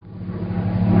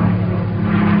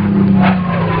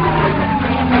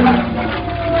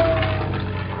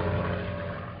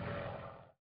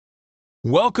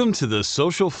Welcome to the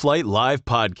Social Flight Live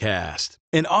podcast,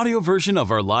 an audio version of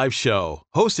our live show,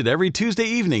 hosted every Tuesday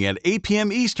evening at 8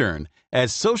 p.m. Eastern at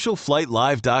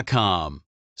socialflightlive.com.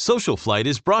 Social Flight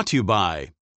is brought to you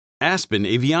by Aspen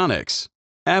Avionics,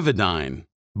 Avidyne,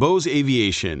 Bose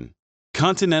Aviation,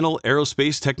 Continental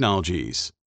Aerospace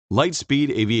Technologies, Lightspeed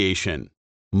Aviation,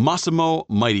 Massimo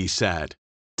Mighty Sat,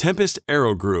 Tempest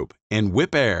Aero Group, and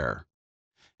Whip Air.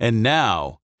 And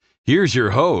now, here's your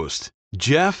host,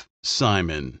 Jeff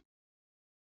Simon.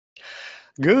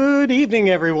 Good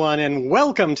evening, everyone, and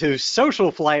welcome to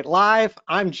Social Flight Live.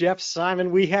 I'm Jeff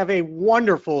Simon. We have a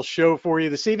wonderful show for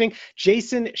you this evening.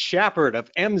 Jason Schappert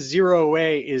of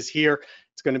M0A is here.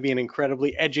 It's going to be an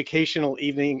incredibly educational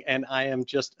evening, and I am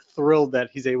just thrilled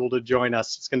that he's able to join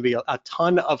us. It's going to be a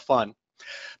ton of fun.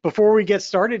 Before we get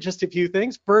started, just a few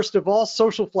things. First of all,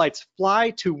 Social Flight's Fly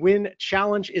to Win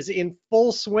Challenge is in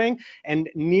full swing and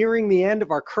nearing the end of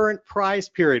our current prize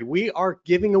period. We are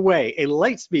giving away a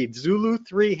Lightspeed Zulu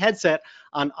 3 headset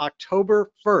on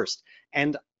October 1st.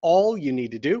 And all you need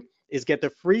to do is get the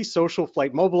free Social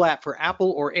Flight mobile app for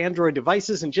Apple or Android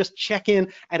devices and just check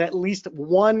in at least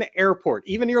one airport,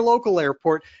 even your local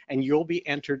airport, and you'll be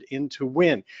entered in to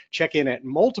win. Check in at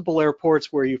multiple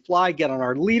airports where you fly, get on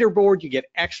our leaderboard, you get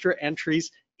extra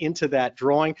entries into that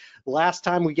drawing. Last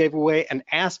time we gave away an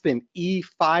Aspen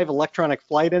E5 electronic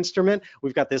flight instrument.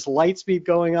 We've got this Lightspeed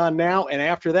going on now, and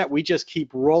after that we just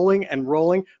keep rolling and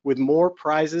rolling with more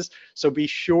prizes. So be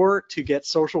sure to get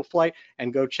Social Flight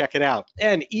and go check it out.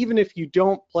 And even if you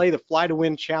don't play the Fly to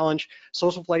Win challenge,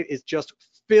 Social Flight is just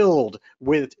filled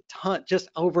with just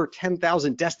over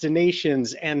 10,000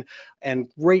 destinations and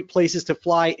great places to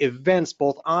fly, events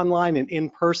both online and in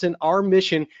person. Our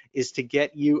mission is to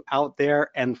get you out there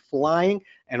and flying,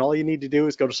 and all you need to do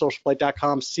is go to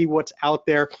socialflight.com, see what's out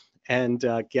there, and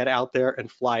get out there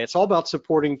and fly. It's all about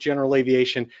supporting general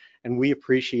aviation, and we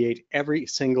appreciate every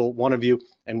single one of you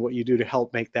and what you do to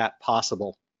help make that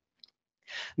possible.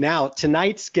 Now,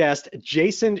 tonight's guest,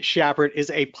 Jason Schappert, is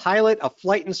a pilot, a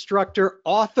flight instructor,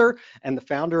 author, and the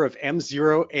founder of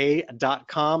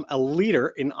M0A.com, a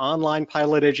leader in online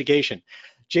pilot education.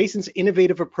 Jason's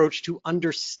innovative approach to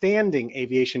understanding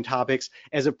aviation topics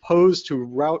as opposed to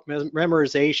route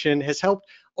memorization has helped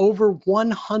over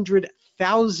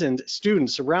 100,000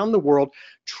 students around the world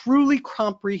truly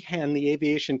comprehend the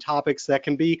aviation topics that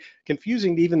can be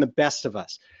confusing to even the best of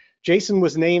us. Jason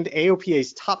was named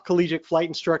AOPA's top collegiate flight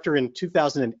instructor in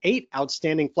 2008,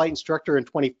 outstanding flight instructor in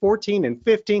 2014 and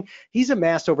 15. He's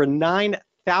amassed over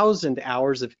 9,000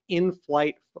 hours of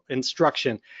in-flight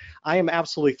instruction. I am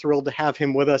absolutely thrilled to have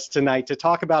him with us tonight to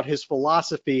talk about his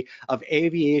philosophy of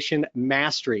aviation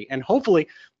mastery and hopefully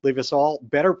leave us all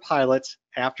better pilots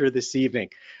after this evening.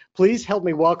 Please help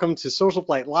me welcome to Social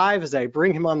Flight Live as I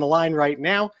bring him on the line right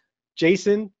now,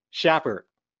 Jason Schappert.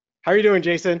 How are you doing,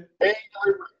 Jason? Hey,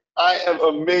 I am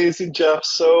amazing, Jeff.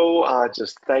 So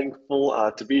just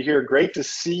thankful to be here. Great to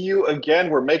see you again.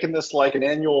 We're making this like an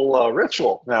annual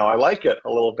ritual now. I like it a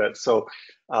little bit. So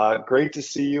great to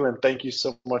see you, and thank you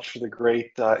so much for the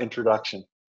great introduction.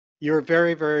 You're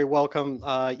very, very welcome.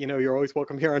 You're always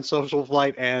welcome here on Social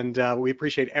Flight, and we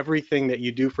appreciate everything that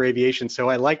you do for aviation. So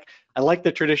I like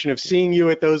the tradition of seeing you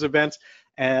at those events,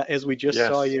 as we just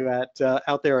saw you at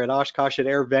out there at Oshkosh at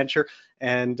AirVenture,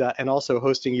 and also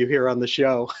hosting you here on the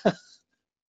show.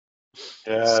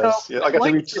 Yes, So yeah, I got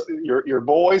to meet your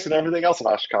boys and everything else in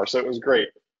Oshkosh, so it was great.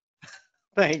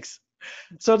 Thanks.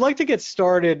 So I'd like to get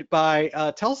started by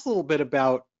tell us a little bit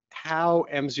about how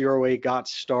M0A got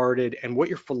started and what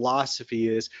your philosophy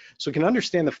is, so we can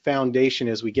understand the foundation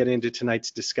as we get into tonight's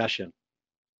discussion.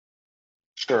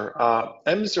 Sure.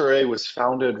 M0A was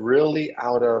founded really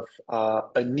out of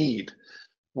a need.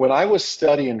 When I was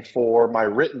studying for my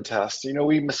written test,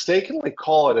 we mistakenly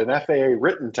call it an FAA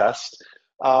written test.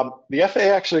 The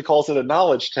FAA actually calls it a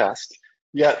knowledge test.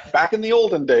 Yet back in the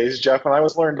olden days, Jeff, when I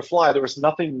was learning to fly, there was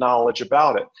nothing knowledge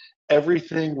about it.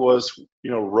 Everything was,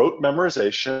 rote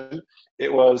memorization.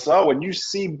 It was, oh, when you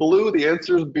see blue, the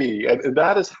answer is B. And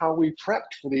that is how we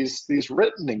prepped for these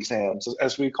written exams,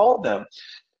 as we called them.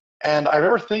 And I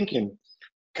remember thinking,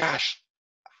 gosh,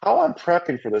 how I'm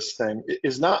prepping for this thing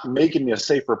is not making me a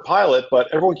safer pilot, but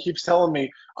everyone keeps telling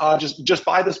me, just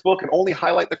buy this book and only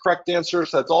highlight the correct answers.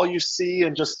 That's all you see,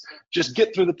 and just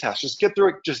get through the test. Just get through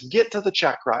it. Just get to the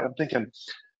check ride. I'm thinking,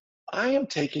 I am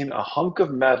taking a hunk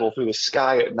of metal through the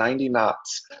sky at 90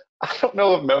 knots. I don't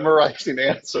know if memorizing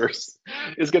answers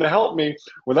is going to help me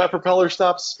when that propeller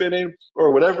stops spinning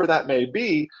or whatever that may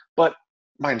be, but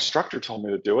my instructor told me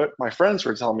to do it. My friends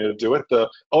were telling me to do it. The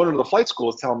owner of the flight school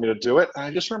was telling me to do it. And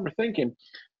I just remember thinking,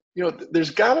 there's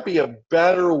got to be a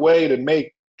better way to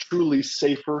make truly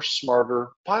safer, smarter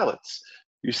pilots.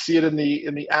 You see it in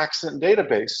the accident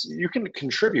database. You can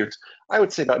contribute. I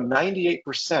would say about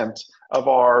 98% of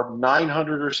our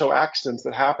 900 or so accidents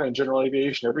that happen in general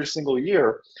aviation every single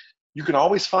year, you can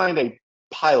always find a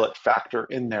pilot factor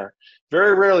in there.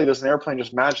 Very rarely does an airplane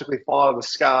just magically fall out of the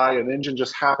sky, an engine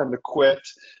just happen to quit.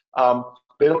 Um,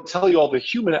 they don't tell you all the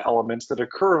human elements that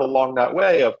occurred along that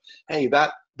way of, hey,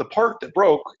 the part that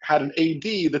broke had an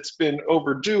AD that's been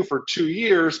overdue for 2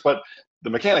 years, but the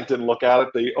mechanic didn't look at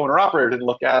it, the owner operator didn't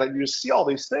look at it. You just see all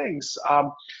these things.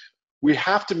 We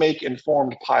have to make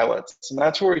informed pilots. And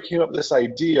that's where we came up with this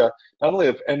idea, not only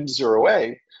of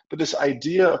M0A, but this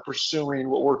idea of pursuing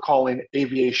what we're calling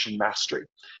aviation mastery.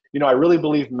 I really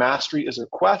believe mastery is a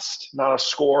quest, not a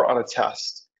score on a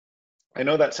test. I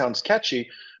know that sounds catchy,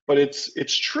 but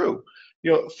it's true.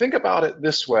 Think about it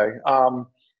this way.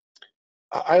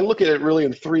 I look at it really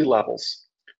in 3 levels.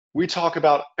 We talk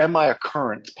about, am I a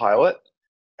current pilot?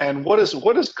 And what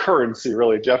is currency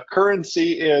really, Jeff?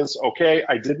 Currency is, okay,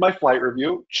 I did my flight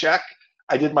review, check.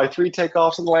 I did my 3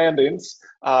 takeoffs and landings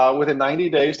within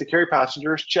 90 days to carry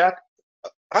passengers, check.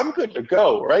 I'm good to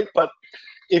go, right? But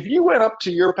if you went up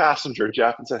to your passenger,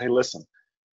 Jeff, and said, hey, listen,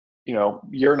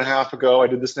 year and a half ago, I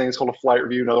did this thing, it's called a flight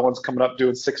review. Another one's coming up due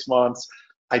in 6 months.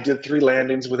 I did 3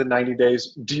 landings within 90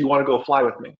 days. Do you want to go fly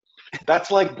with me?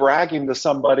 That's like bragging to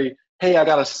somebody, hey, I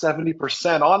got a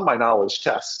 70% on my knowledge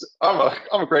test. I'm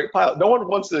a great pilot. No one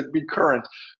wants to be current.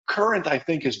 Current, I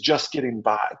think, is just getting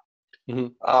by.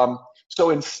 Mm-hmm. So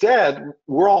instead,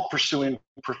 we're all pursuing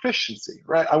proficiency,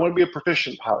 right? I want to be a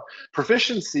proficient pilot.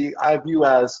 Proficiency, I view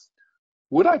as,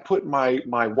 would I put my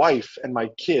wife and my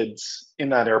kids in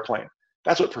that airplane?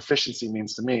 That's what proficiency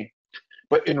means to me.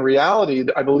 But in reality,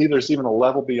 I believe there's even a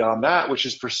level beyond that, which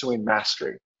is pursuing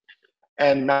mastery.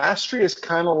 And mastery is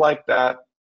kind of like that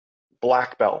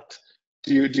black belt.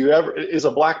 Is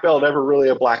a black belt ever really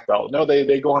a black belt? No,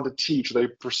 they go on to teach, they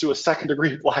pursue a 2nd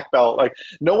degree black belt. Like,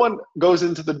 no one goes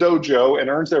into the dojo and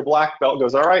earns their black belt and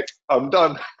goes, all right, I'm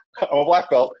done. I'm a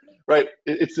black belt, right?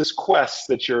 It's this quest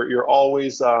that you're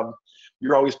always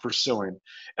pursuing.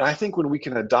 And I think when we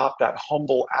can adopt that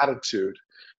humble attitude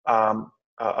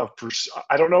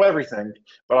I don't know everything,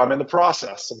 but I'm in the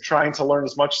process. I'm trying to learn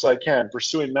as much as I can,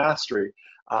 pursuing mastery.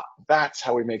 That's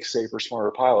how we make safer,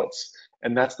 smarter pilots.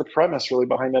 And that's the premise really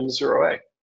behind M0A.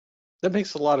 That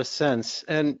makes a lot of sense.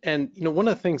 And one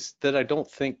of the things that I don't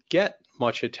think get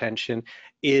much attention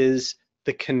is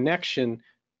the connection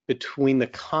between the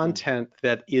content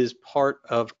that is part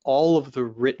of all of the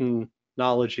written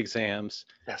knowledge exams.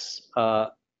 Yes.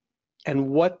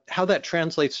 And how that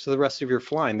translates to the rest of your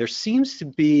flying. There seems to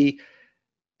be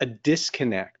a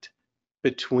disconnect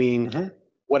between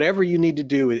whatever you need to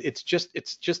do. It's just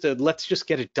a let's just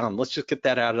get it done. Let's just get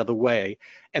that out of the way,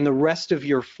 and the rest of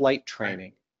your flight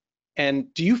training.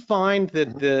 And do you find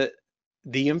that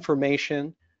the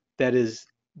information that is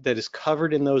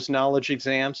covered in those knowledge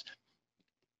exams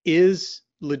is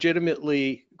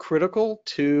legitimately critical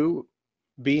to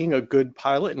being a good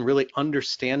pilot and really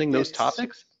understanding those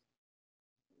topics?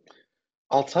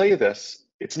 I'll tell you this,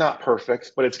 it's not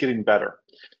perfect, but it's getting better.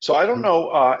 So I don't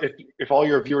know if all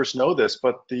your viewers know this,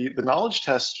 but the knowledge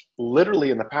test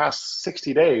literally in the past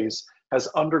 60 days has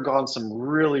undergone some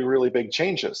really, really big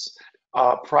changes.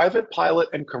 Private pilot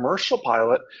and commercial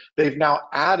pilot, they've now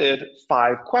added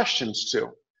 5 questions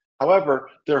to. However,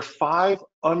 there are 5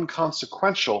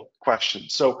 unconsequential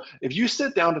questions. So if you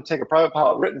sit down to take a private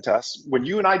pilot written test, when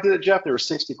you and I did it, Jeff, there were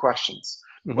 60 questions.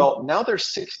 Well, now there's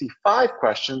 65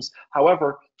 questions.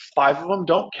 However, 5 of them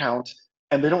don't count,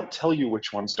 and they don't tell you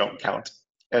which ones don't count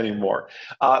anymore.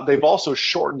 They've also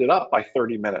shortened it up by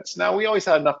 30 minutes. Now, we always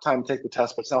had enough time to take the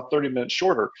test, but it's now 30 minutes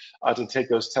shorter to take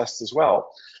those tests as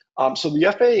well. So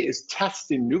the FAA is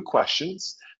testing new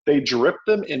questions. They drip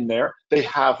them in there. They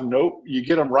have you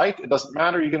get them right, it doesn't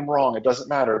matter. You get them wrong, it doesn't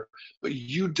matter. But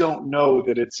you don't know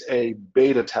that it's a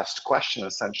beta test question,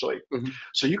 essentially.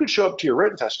 So you could show up to your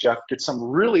written test, Jeff, get some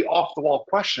really off-the-wall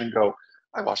question and go,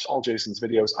 I watched all Jason's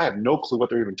videos. I have no clue what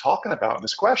they're even talking about in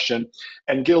this question,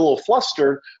 and get a little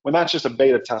flustered when that's just a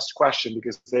beta test question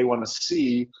because they want to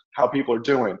see how people are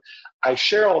doing. I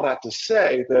share all that to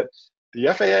say that the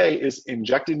FAA is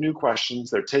injecting new questions.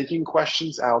 They're taking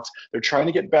questions out. They're trying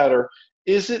to get better.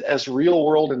 Is it as real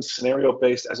world and scenario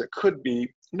based as it could be?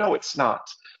 No, it's not.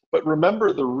 But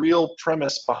remember, the real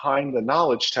premise behind the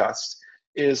knowledge test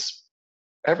is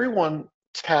everyone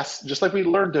tests, just like we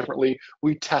learn differently,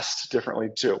 we test differently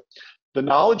too. The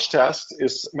knowledge test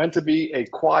is meant to be a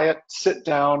quiet, sit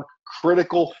down,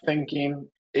 critical thinking,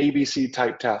 ABC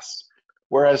type test.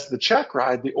 Whereas the check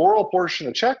ride, the oral portion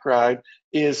of check ride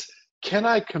is, can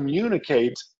I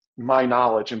communicate my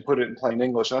knowledge and put it in plain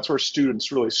English. And that's where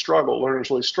students really struggle, learners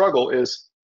really struggle is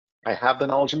I have the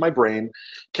knowledge in my brain.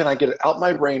 Can I get it out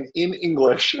my brain in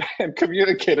English and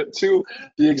communicate it to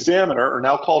the examiner, or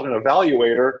now called an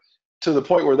evaluator, to the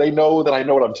point where they know that I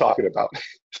know what I'm talking about?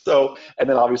 So, and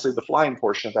then obviously the flying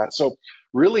portion of that. So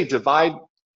really divide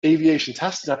aviation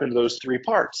testing up into those three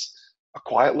parts: a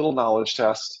quiet little knowledge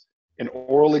test, an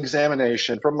oral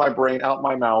examination from my brain out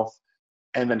my mouth,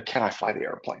 and then can I fly the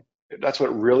airplane? That's what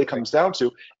it really comes down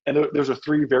to. And those are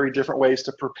three very different ways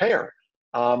to prepare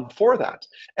for that.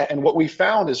 And what we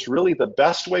found is really the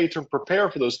best way to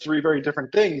prepare for those three very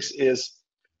different things is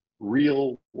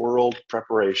real world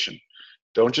preparation.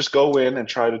 Don't just go in and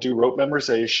try to do rote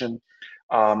memorization.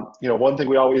 One thing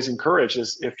we always encourage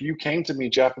is, if you came to me,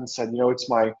 Jeff, and said, it's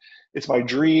my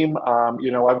dream.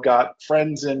 I've got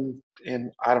friends in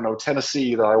I don't know,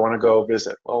 Tennessee that I want to go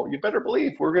visit. Well, you better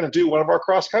believe we're going to do one of our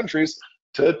cross countries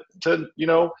to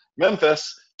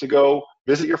Memphis, to go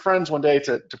visit your friends one day,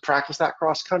 to practice that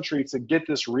cross country, to get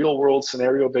this real world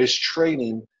scenario based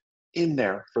training in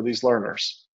there for these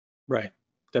learners. Right.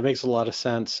 That makes a lot of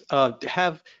sense.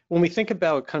 When we think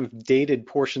about kind of dated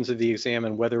portions of the exam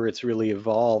and whether it's really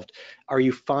evolved, are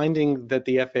you finding that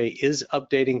the FAA is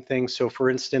updating things? So for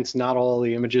instance, not all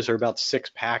the images are about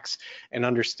six packs and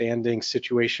understanding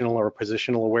situational or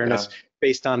positional awareness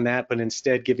based on that, but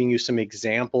instead giving you some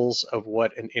examples of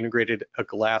what an integrated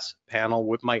glass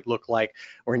panel might look like,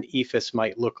 or an EFIS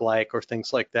might look like, or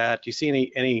things like that. Do you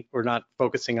see any, we're not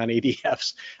focusing on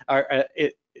ADFs.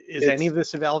 Is any of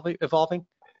this evolving?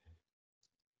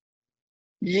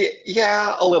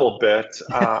 Yeah, a little bit.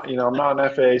 I'm not an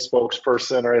FAA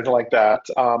spokesperson or anything like that.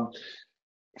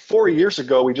 4 years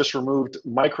ago, we just removed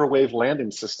microwave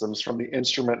landing systems from the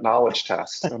instrument knowledge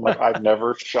test. I'm like, I've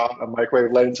never shot a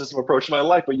microwave landing system approach in my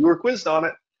life, but you were quizzed on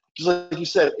it. Just like you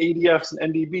said, ADFs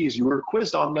and NDBs, you were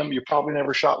quizzed on them. You probably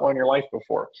never shot one in your life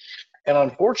before. And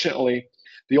unfortunately,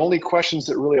 the only questions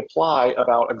that really apply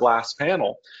about a glass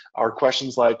panel are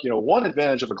questions like, one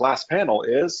advantage of a glass panel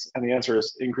is, and the answer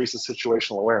is increases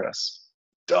situational awareness.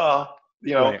 Duh.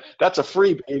 Right. That's a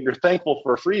freebie. You're thankful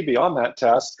for a freebie on that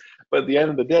test. But at the end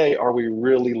of the day, are we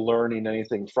really learning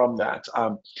anything from that?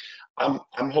 I'm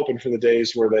hoping for the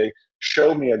days where they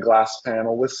show me a glass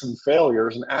panel with some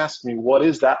failures and ask me, what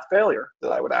is that failure,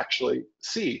 that I would actually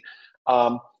see.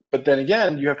 But then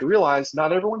again, you have to realize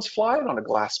not everyone's flying on a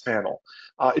glass panel.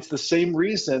 It's the same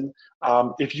reason,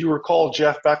 if you recall,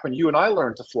 Jeff, back when you and I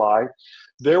learned to fly,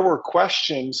 there were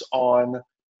questions on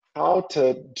how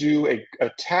to do a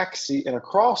taxi in a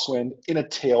crosswind in a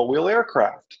tailwheel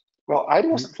aircraft. Well, I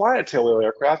wasn't flying a tailwheel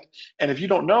aircraft, and if you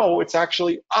don't know, it's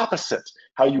actually opposite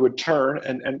how you would turn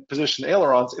and position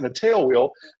ailerons in a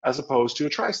tailwheel as opposed to a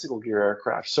tricycle gear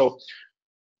aircraft. So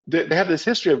they have this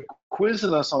history of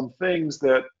quizzing us on things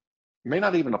that may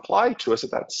not even apply to us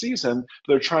at that season.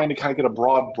 They're trying to kind of get a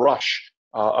broad brush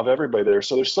of everybody there.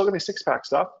 So there's still going to be six-pack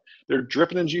stuff. They're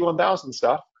dripping in G1000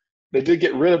 stuff. They did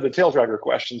get rid of the tail dragger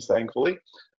questions, thankfully.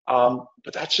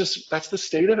 But that's the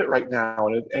state of it right now.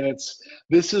 And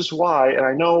this is why, and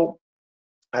I know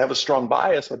I have a strong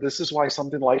bias, but this is why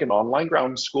something like an online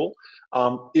ground school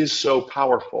is so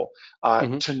powerful.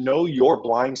 To know your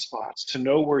blind spots, to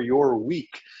know where you're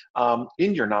weak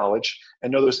in your knowledge,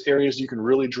 and know those areas you can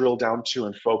really drill down to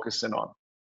and focus in on.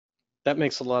 That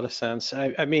makes a lot of sense.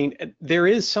 I mean, there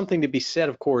is something to be said,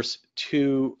 of course,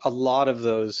 to a lot of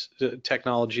those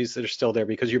technologies that are still there,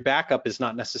 because your backup is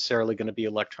not necessarily going to be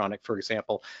electronic. For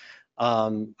example,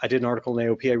 I did an article in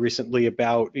AOPA recently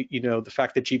about, the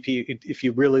fact that if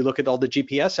you really look at all the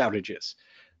GPS outages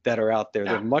that are out there,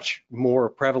 they're much more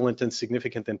prevalent and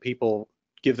significant than people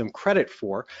give them credit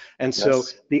for. And so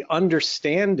the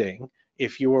understanding,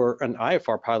 if you're an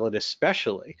IFR pilot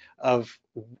especially, of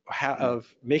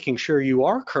making sure you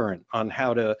are current on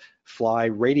how to fly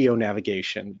radio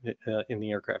navigation in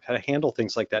the aircraft, how to handle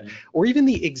things like that, or even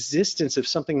the existence of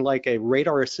something like a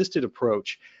radar assisted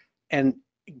approach, and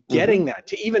getting that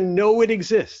to even know it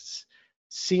exists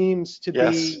seems to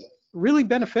be really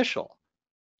beneficial.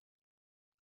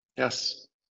 Yes.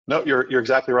 No, you're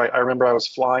exactly right. I remember I was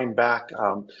flying back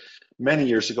many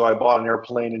years ago. I bought an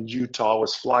airplane in Utah,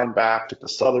 was flying back, took the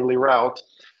southerly route,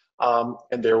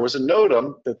 and there was a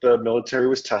NOTAM that the military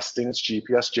was testing its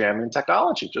GPS jamming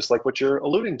technology, just like what you're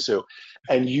alluding to.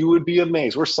 And you would be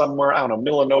amazed. We're somewhere, I don't know,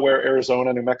 middle of nowhere,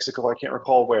 Arizona, New Mexico, I can't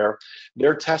recall where.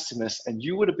 They're testing this, and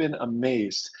you would have been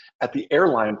amazed at the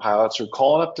airline pilots who are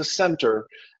calling up to center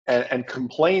and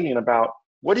complaining about,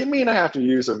 what do you mean I have to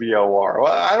use a VOR?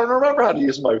 Well, I don't remember how to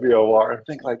use my VOR. I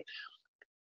think, like,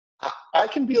 I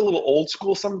can be a little old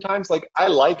school sometimes. Like I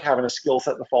like having a skill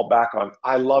set to fall back on.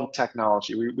 I love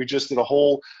technology. We just did a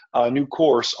whole new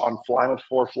course on flying with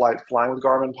ForeFlight, flying with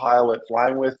Garmin Pilot,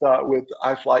 flying with iFly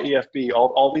EFB,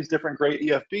 all these different great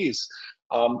EFBs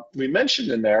we mentioned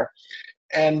in there.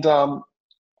 And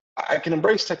I can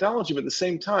embrace technology, but at the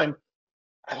same time,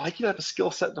 I like you to have a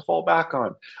skill set to fall back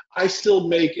on. I still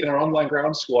make, in our online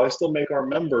ground school, I still make our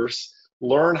members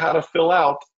learn how to fill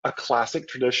out a classic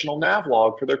traditional nav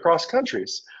log for their cross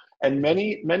countries. And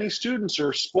many students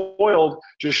are spoiled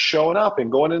just showing up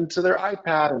and going into their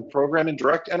iPad and programming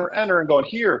direct enter and going,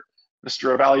 here,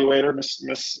 Mr. Evaluator,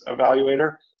 Miss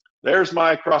Evaluator, there's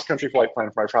my cross country flight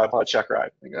plan for my tripod check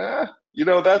ride.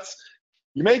 Like, that's,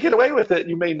 you may get away with it,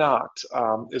 you may not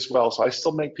as well. So I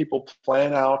still make people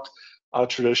plan out a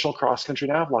traditional cross-country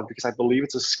nav log because I believe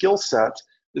it's a skill set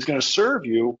that's going to serve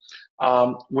you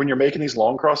when you're making these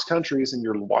long cross countries and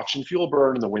you're watching fuel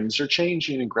burn and the winds are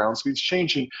changing and ground speed's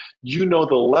changing. You know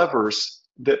the levers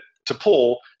that to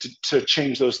pull to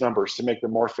change those numbers to make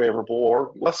them more favorable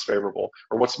or less favorable,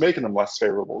 or what's making them less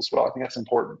favorable as well. I think that's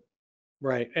important.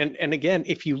 Right. And again,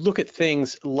 if you look at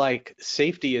things like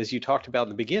safety, as you talked about in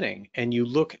the beginning, and you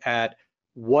look at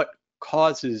what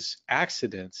causes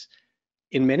accidents,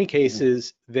 in many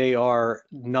cases, they are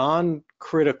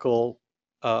non-critical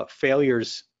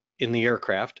failures in the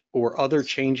aircraft or other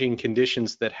changing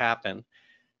conditions that happen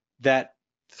that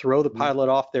throw the pilot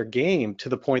off their game to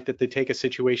the point that they take a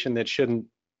situation that shouldn't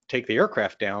take the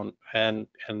aircraft down and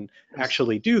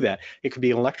actually do that. It could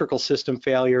be an electrical system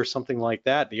failure, something like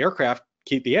that. The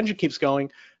engine keeps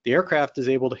going, the aircraft is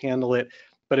able to handle it.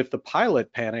 But if the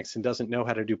pilot panics and doesn't know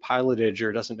how to do pilotage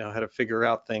or doesn't know how to figure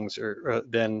out things,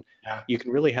 then you can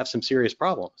really have some serious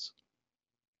problems.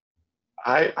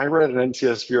 I read an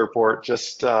NTSB report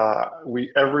just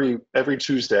every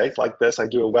Tuesday like this. I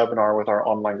do a webinar with our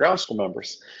online ground school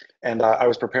members, and I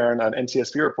was preparing an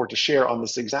NTSB report to share on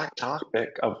this exact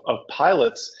topic of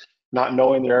pilots not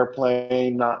knowing their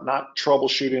airplane, not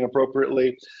troubleshooting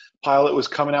appropriately. Pilot was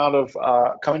coming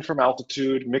from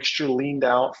altitude, mixture leaned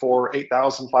out for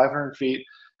 8,500 feet,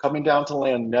 coming down to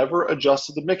land, never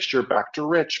adjusted the mixture back to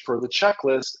rich per the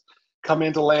checklist. Coming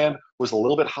into land was a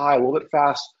little bit high, a little bit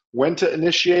fast, went to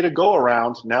initiate a go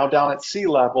around, now down at sea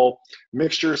level,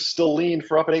 mixture still lean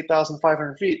for up at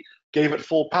 8,500 feet, gave it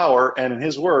full power, and in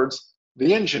his words,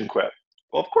 the engine quit.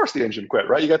 Well, of course the engine quit,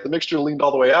 right? You got the mixture leaned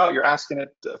all the way out, you're asking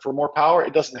it for more power,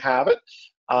 it doesn't have it.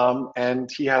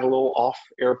 And he had a little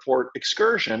off-airport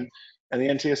excursion, and the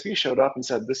NTSB showed up and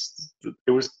said,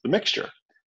 it was the mixture.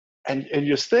 And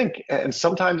you just think, and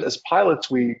sometimes as pilots,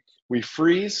 we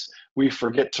freeze, we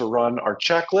forget to run our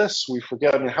checklists, we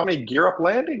forget, I mean, how many gear up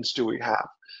landings do we have?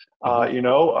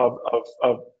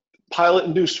 Of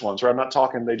pilot-induced ones, right? I'm not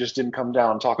talking they just didn't come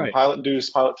down, I'm talking right.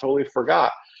 Pilot-induced, pilot totally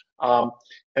forgot. And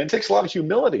it takes a lot of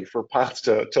humility for pilots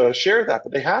to share that,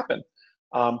 but they happen.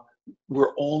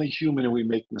 We're only human and we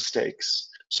make mistakes.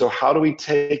 So how do we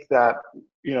take that?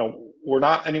 We're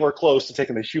not anywhere close to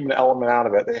taking the human element out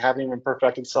of it. They haven't even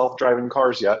perfected self-driving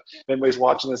cars yet. If anybody's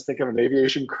watching this thinking of an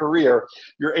aviation career,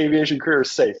 your aviation career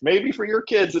is safe. Maybe for your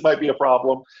kids it might be a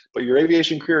problem, but your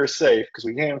aviation career is safe because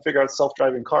we can't even figure out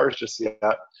self-driving cars just yet.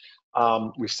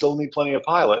 We still need plenty of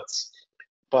pilots,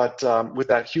 but with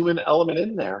that human element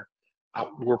in there,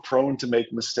 we're prone to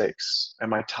make mistakes.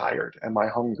 Am I tired? Am I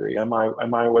hungry? Am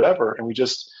I whatever? And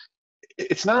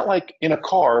it's not like in a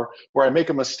car where I make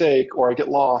a mistake or I get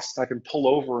lost, I can pull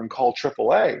over and call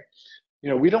AAA.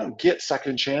 We don't get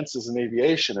second chances in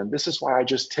aviation. And this is why I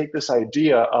just take this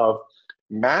idea of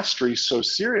mastery so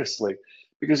seriously,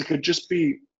 because it could just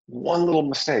be one little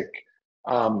mistake.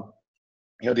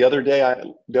 The other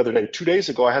day, 2 days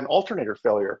ago, I had an alternator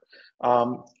failure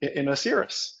in a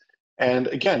Cirrus. And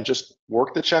again, just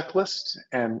work the checklist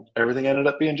and everything ended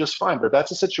up being just fine. But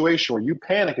that's a situation where you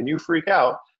panic and you freak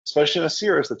out, especially in a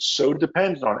Cirrus that's so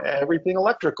dependent on everything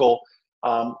electrical,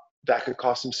 that could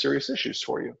cause some serious issues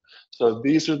for you. So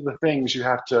these are the things you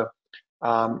have to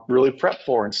really prep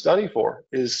for and study for,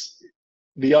 is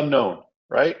the unknown,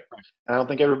 right? And I don't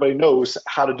think everybody knows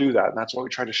how to do that. And that's why we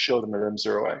try to show them at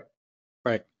M0A.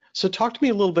 Right. So talk to me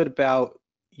a little bit about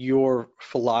your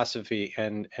philosophy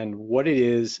and what it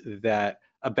is that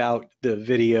about the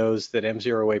videos that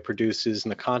M0A produces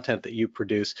and the content that you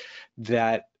produce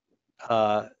that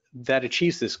that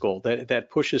achieves this goal, that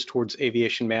pushes towards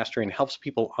aviation mastery and helps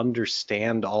people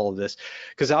understand all of this.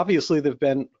 Because obviously there've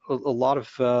been a lot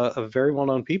of very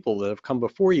well-known people that have come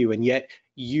before you, and yet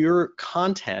your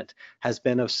content has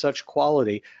been of such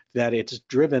quality that it's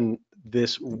driven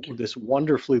this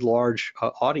wonderfully large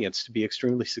audience to be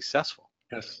extremely successful.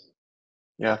 Yes.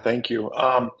 Yeah, thank you.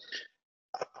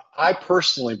 I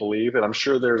personally believe, and I'm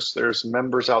sure there's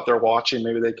members out there watching,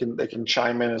 maybe they can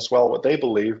chime in as well what they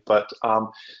believe, but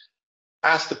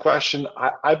ask the question.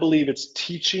 I believe it's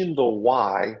teaching the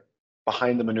why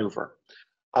behind the maneuver.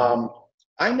 Um,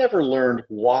 I never learned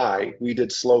why we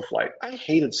did slow flight. I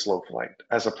hated slow flight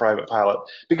as a private pilot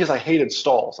because I hated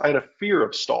stalls. I had a fear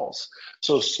of stalls.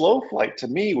 So slow flight to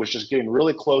me was just getting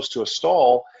really close to a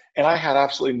stall, and I had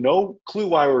absolutely no clue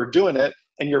why we were doing it.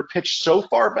 And you're pitched so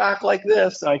far back like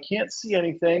this, and I can't see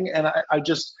anything, and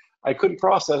I couldn't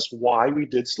process why we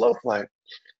did slow flight.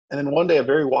 And then one day, a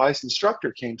very wise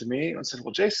instructor came to me and said,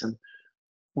 "Well, Jason,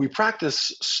 we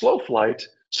practice slow flight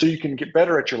so you can get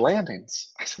better at your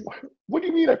landings." I said, "What do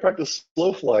you mean I practice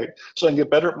slow flight so I can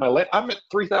get better at my land? I'm at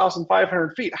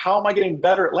 3,500 feet. How am I getting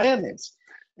better at landings?"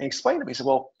 And he explained to me, he said,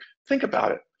 "Well, think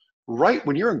about it. Right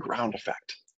when you're in ground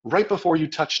effect, right before you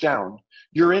touch down,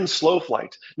 you're in slow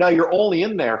flight. Now you're only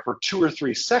in there for 2 or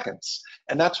 3 seconds.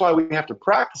 And that's why we have to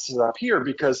practice it up here,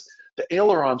 because the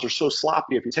ailerons are so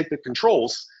sloppy. If you take the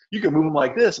controls, you can move them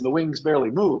like this and the wings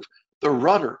barely move. The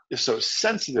rudder is so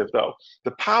sensitive, though.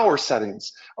 The power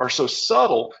settings are so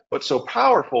subtle, but so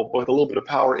powerful, with a little bit of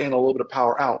power in, a little bit of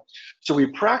power out. So we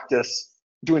practice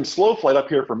doing slow flight up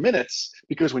here for minutes,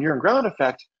 because when you're in ground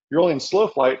effect, you're only in slow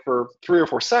flight for 3 or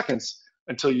 4 seconds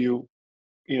until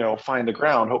find the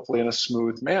ground, hopefully in a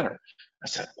smooth manner." I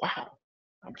said, "Wow,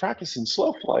 I'm practicing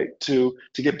slow flight to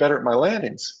get better at my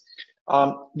landings."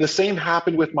 The same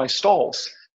happened with my stalls.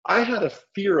 I had a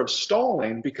fear of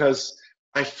stalling because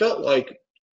I felt like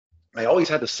I always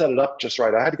had to set it up just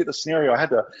right. I had to get the scenario. I had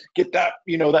to get that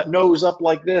nose up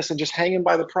like this and just hanging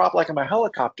by the prop like I'm a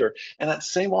helicopter. And that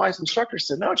same wise instructor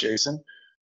said, "No, Jason,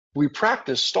 we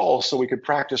practice stalls so we could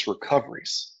practice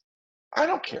recoveries. I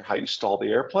don't care how you stall the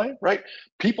airplane, right?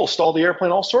 People stall the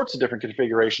airplane all sorts of different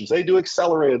configurations. They do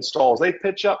accelerated stalls. They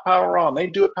pitch up, power on. They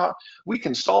do it power. We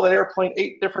can stall that airplane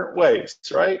 8 different ways,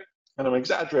 right?" And I'm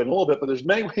exaggerating a little bit, but there's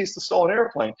many ways to stall an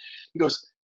airplane. He goes,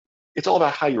 "It's all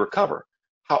about how you recover,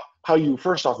 how you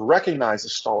first off recognize the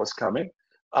stall is coming,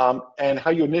 and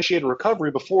how you initiate a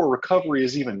recovery before recovery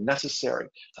is even necessary."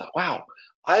 I thought, wow,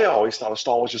 I always thought a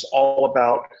stall was just all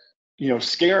about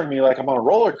scaring me like I'm on a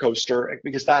roller coaster,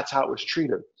 because that's how it was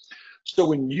treated. So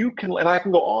when you can, and I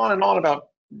can go on and on about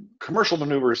commercial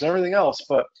maneuvers and everything else,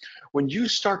 but when you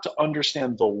start to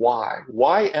understand the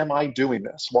why am I doing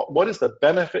this? What is the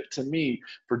benefit to me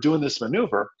for doing this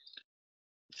maneuver?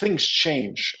 Things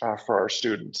change for our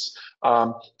students.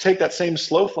 Take that same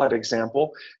slow flight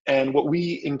example, and what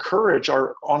we encourage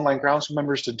our online grounds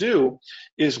members to do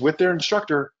is, with their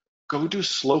instructor, go do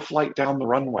slow flight down the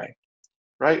runway.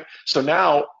 Right? So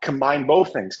now combine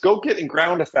both things. Go get in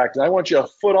ground effect, and I want you a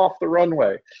foot off the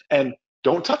runway, and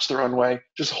don't touch the runway,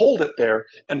 just hold it there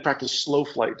and practice slow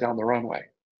flight down the runway.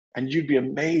 And you'd be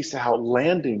amazed at how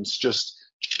landings just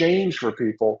change for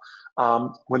people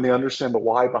when they understand the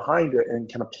why behind it and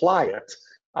can apply it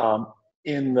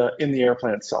in the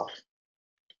airplane itself.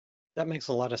 That makes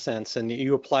a lot of sense. And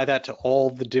you apply that to all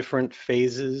the different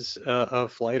phases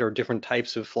of flight, or different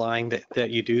types of flying that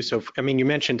you do. So, I mean, you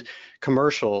mentioned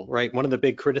commercial, right? One of the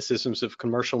big criticisms of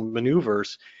commercial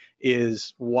maneuvers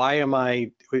is, why am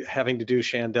I having to do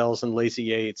chandelles and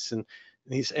lazy eights and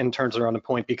these end turns around the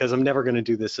point, because I'm never going to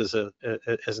do this as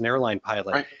an airline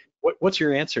pilot. Right. What's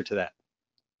your answer to that?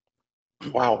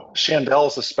 Wow,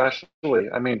 chandelles especially.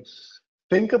 I mean,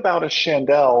 think about a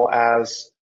chandelle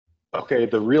as, okay,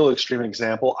 the real extreme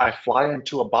example: I fly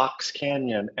into a box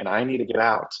canyon and I need to get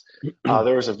out.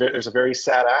 There's a very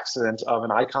sad accident of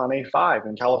an Icon A5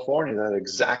 in California that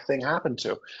exact thing happened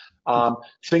to.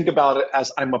 Think about it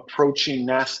as, I'm approaching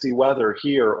nasty weather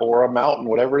here, or a mountain,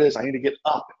 whatever it is. I need to get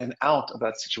up and out of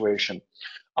that situation.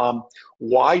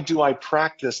 Why do I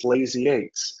practice lazy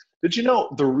eights? Did you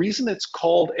know the reason it's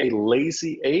called a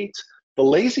lazy eight? The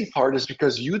lazy part is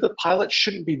because you, the pilot,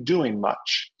 shouldn't be doing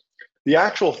much. The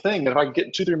actual thing, and if I can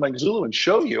get 2-3 Mike Zulu and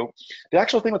show you, the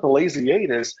actual thing with the lazy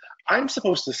eight is, I'm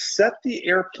supposed to set the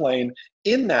airplane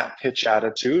in that pitch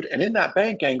attitude and in that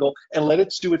bank angle and let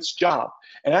it do its job.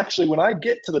 And actually, when I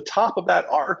get to the top of that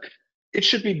arc, it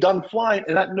should be done flying,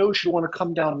 and that nose should want to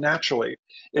come down naturally.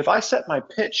 If I set my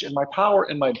pitch and my power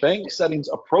and my bank settings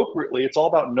appropriately, it's all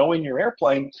about knowing your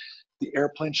airplane, the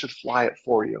airplane should fly it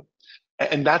for you.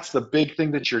 And that's the big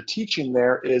thing that you're teaching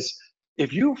there is,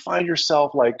 if you find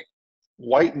yourself like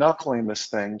white knuckling this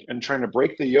thing and trying to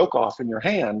break the yoke off in your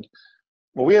hand,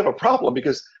 well, we have a problem,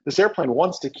 because this airplane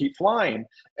wants to keep flying,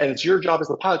 and it's your job as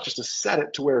the pilot just to set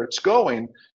it to where it's going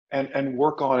and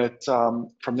work on it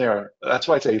from there. That's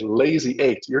why it's a lazy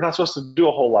eight. You're not supposed to do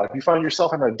a whole lot. If you find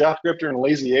yourself having a death grip during a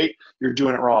lazy eight, you're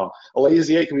doing it wrong. A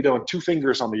lazy eight can be done with 2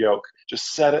 fingers on the yoke.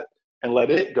 Just set it, and let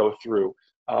it go through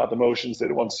the motions that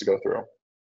it wants to go through.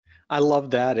 I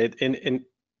love that. And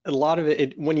a lot of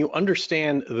it, when you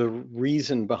understand the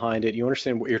reason behind it, you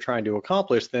understand what you're trying to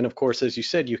accomplish, then of course, as you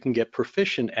said, you can get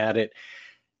proficient at it.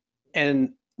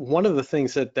 And one of the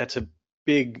things that's a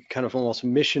big kind of almost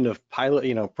mission of pilot,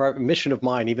 mission of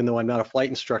mine, even though I'm not a flight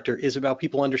instructor, is about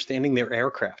people understanding their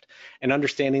aircraft and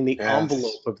understanding the Yes.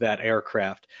 envelope of that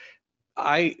aircraft.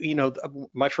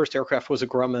 My first aircraft was a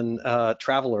Grumman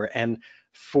Traveler, and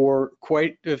for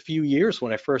quite a few years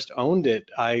when I first owned it,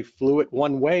 I flew it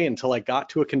one way until I got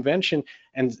to a convention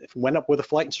and went up with a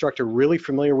flight instructor really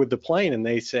familiar with the plane, and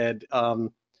they said,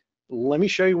 "Let me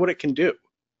show you what it can do."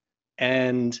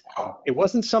 And Wow. it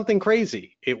wasn't something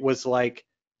crazy. It was like,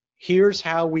 "Here's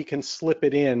how we can slip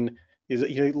it in." He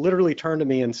literally turned to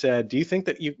me and said, "Do you think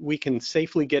that we can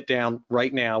safely get down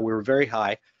right now?" We were very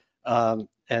high,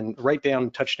 and write down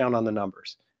touchdown on the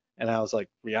numbers. And I was like,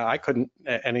 "Yeah, I couldn't."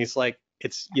 And he's like,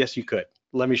 "Yes, you could.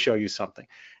 Let me show you something."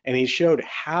 And he showed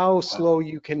how slow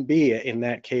you can be in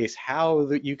that case, how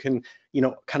that you can,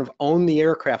 kind of own the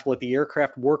aircraft, let the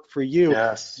aircraft work for you,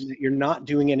 Yes. and that you're not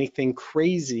doing anything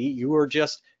crazy. You are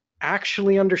just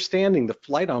actually understanding the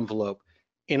flight envelope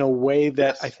in a way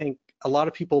that I Yes. think a lot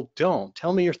of people don't.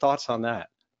 Tell me your thoughts on that.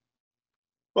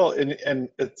 Well, and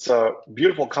it's a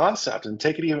beautiful concept. And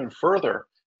take it even further.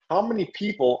 How many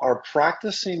people are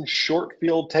practicing short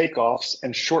field takeoffs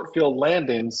and short field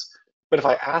landings? But if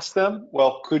I ask them,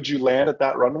 well, could you land at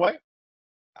that runway?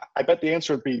 I bet the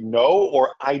answer would be no,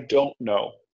 or I don't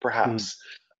know, Mm. perhaps.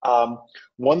 Um,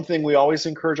 One thing we always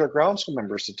encourage our ground school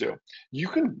members to do, you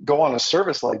can go on a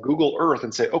service like Google Earth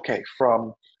and say, okay,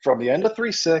 from the end of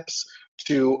 3.6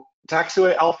 to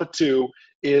taxiway Alpha 2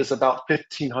 is about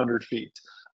 1,500 feet.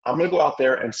 I'm going to go out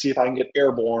there and see if I can get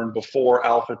airborne before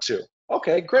Alpha 2.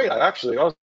 Okay, great. I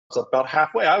was about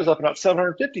halfway. I was up about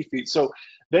 750 feet. So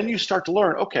then you start to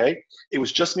learn, okay, it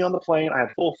was just me on the plane. I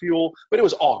had full fuel, but it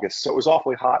was August, so it was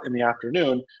awfully hot in the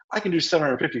afternoon. I can do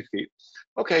 750 feet.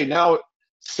 Okay, now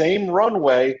same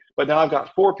runway, but now I've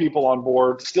got 4 people on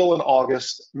board, still in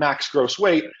August, max gross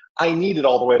weight. I needed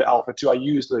all the way to Alpha 2. I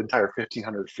used the entire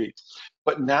 1,500 feet.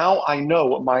 But now I know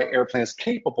what my airplane is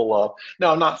capable of.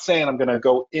 Now, I'm not saying I'm going to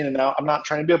go in and out. I'm not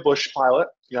trying to be a bush pilot.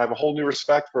 I have a whole new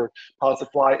respect for pilots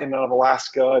that fly in and out of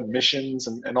Alaska and missions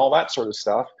and all that sort of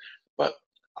stuff. But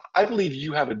I believe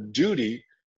you have a duty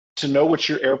to know what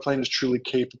your airplane is truly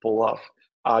capable of.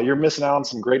 You're missing out on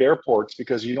some great airports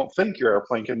because you don't think your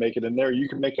airplane can make it in there. You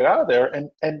can make it out of there,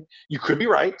 and you could be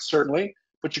right, certainly,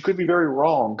 but you could be very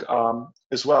wrong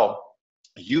as well.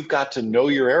 You've got to know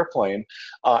your airplane,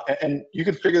 and you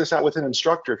can figure this out with an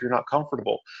instructor if you're not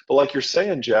comfortable. But like you're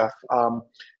saying, Jeff,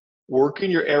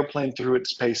 working your airplane through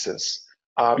its paces.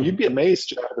 Mhm. You'd be amazed,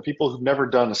 Jeff, the people who've never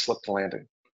done a slip to landing.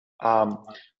 Um,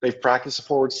 they've practiced a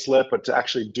forward slip, but to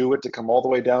actually do it, to come all the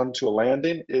way down to a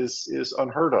landing is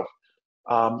unheard of.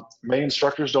 Many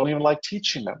instructors don't even like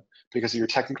teaching them because you're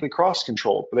technically cross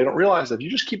controlled, but they don't realize that if you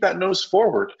just keep that nose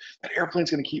forward, that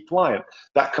airplane's going to keep flying.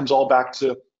 That comes all back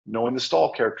to knowing the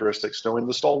stall characteristics, knowing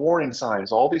the stall warning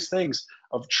signs, all these things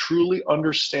of truly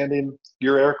understanding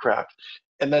your aircraft.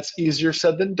 And that's easier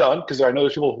said than done because I know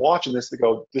there's people watching this that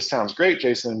go, "This sounds great,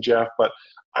 Jason and Jeff, but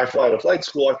I fly at a flight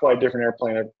school, I fly a different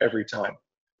airplane every time."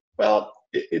 Well,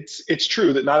 it's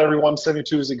true that not every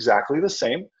 172 is exactly the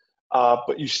same,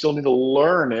 but you still need to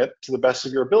learn it to the best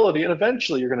of your ability. And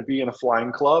eventually you're going to be in a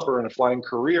flying club or in a flying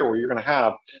career where you're going to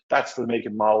have, that's the make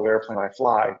and model of airplane I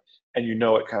fly, and you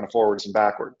know it kind of forwards and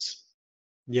backwards.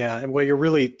 Yeah, and well, you're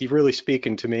really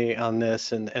speaking to me on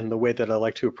this and the way that I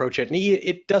like to approach it. And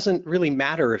it doesn't really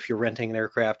matter if you're renting an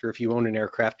aircraft or if you own an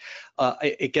aircraft.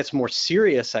 It gets more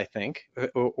serious, I think,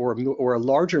 or a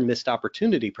larger missed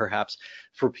opportunity perhaps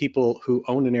for people who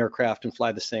own an aircraft and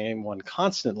fly the same one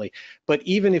constantly. But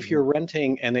even if Mhm. you're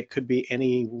renting and it could be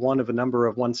any one of a number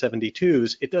of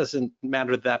 172s, it doesn't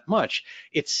matter that much.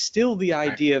 It's still the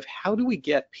Right. idea of how do we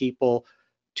get people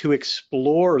to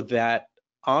explore that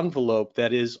envelope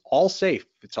that is all safe.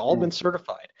 It's all been Mm.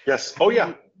 certified. Yes. How Oh, do yeah.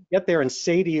 you get there and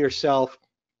say to yourself,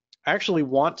 I actually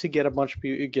want to get a bunch of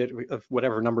people, get of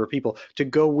whatever number of people to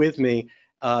go with me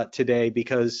today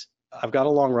because I've got a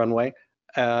long runway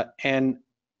and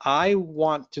I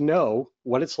want to know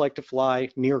what it's like to fly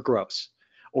near gross.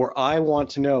 Or I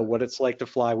want to know what it's like to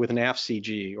fly with an aft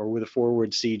CG or with a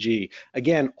forward CG.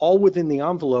 Again, all within the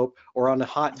envelope or on a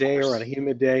hot Of day or on a course.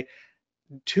 humid day.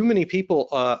 Too many people,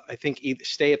 I think, either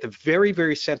stay at the very,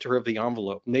 very center of the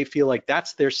envelope and they feel like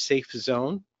that's their safe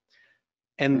zone.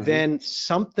 And Hmm. then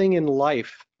something in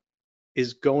life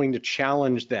is going to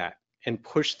challenge that and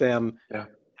push them Yeah.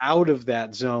 out of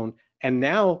that zone. And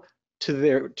now to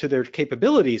their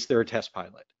capabilities, they're a test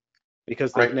pilot.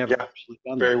 because they've Right. never Yeah. actually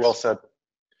done Very well this. said.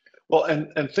 Well,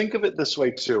 and think of it this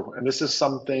way too, and this is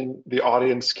something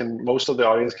most of the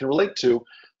audience can relate to.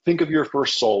 Think of your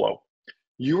first solo.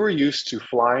 You were used to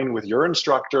flying with your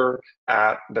instructor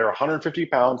at their 150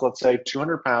 pounds, let's say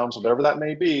 200 pounds, whatever that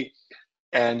may be,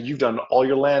 and you've done all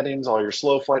your landings, all your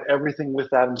slow flight, everything with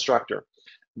that instructor.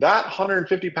 That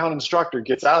 150-pound instructor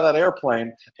gets out of that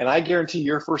airplane, and I guarantee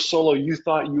your first solo, you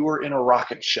thought you were in a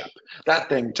rocket ship. That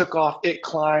thing took off, it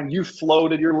climbed, you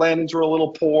floated, your landings were a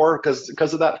little poor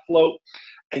because of that float,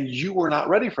 and you were not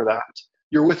ready for that.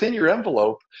 You're within your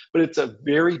envelope, but it's a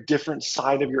very different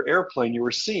side of your airplane you were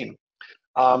seeing.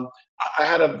 Um, I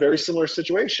had a very similar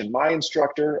situation. My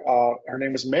instructor, her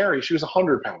name was Mary. She was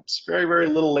 100 pounds, very, very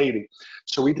little lady.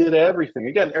 So we did everything.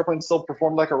 Again, airplane still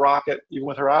performed like a rocket, even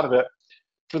with her out of it.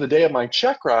 For the day of my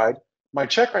check ride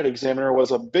examiner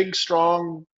was a big,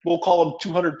 strong, we'll call him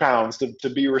 200 pounds to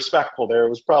be respectful there. It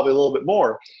was probably a little bit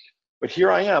more. But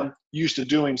here I am, used to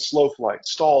doing slow flight,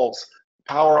 stalls,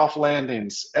 power off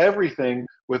landings, everything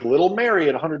with little Mary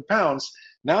at 100 pounds.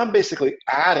 Now I'm basically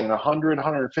adding 100,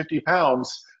 150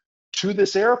 pounds to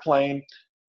this airplane.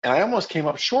 And I almost came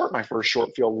up short my first short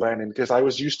field landing because I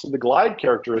was used to the glide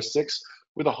characteristics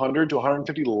with 100 to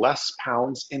 150 less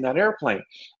pounds in that airplane.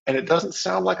 And it doesn't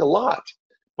sound like a lot,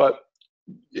 but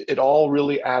it all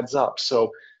really adds up.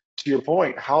 So to your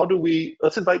point,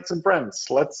 let's invite some friends.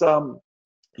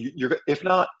 If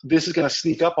not, this is going to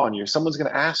sneak up on you. Someone's going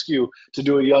to ask you to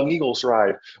do a Young Eagles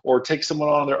ride or take someone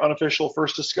on their unofficial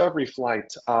first discovery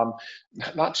flight.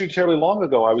 Not too terribly long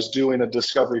ago, I was doing a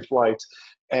discovery flight,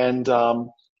 and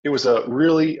it was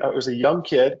a young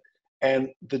kid, and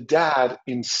the dad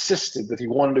insisted that he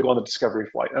wanted to go on the discovery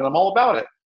flight, and I'm all about it.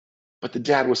 But the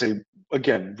dad was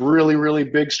again, really, really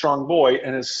big, strong boy,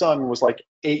 and his son was like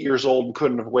 8 years old and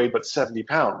couldn't have weighed but 70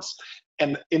 pounds.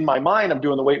 And in my mind, I'm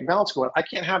doing the weight and balance going, I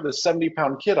can't have this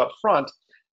 70-pound kid up front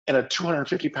and a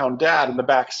 250-pound dad in the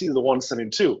back seat of the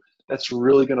 172. That's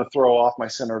really going to throw off my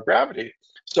center of gravity.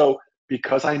 So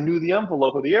because I knew the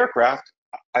envelope of the aircraft,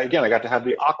 I got to have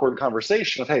the awkward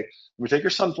conversation of, hey, we take your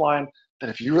son flying.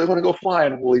 Then if you really want to go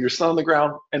flying, we'll leave your son on the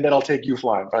ground, and then I'll take you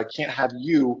flying. But I can't have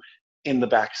you in the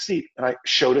back seat. And I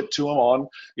showed it to him on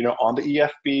the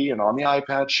EFB and on the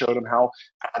iPad, showed him how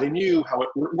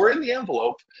we're in the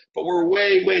envelope, but we're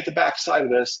way, way at the back side of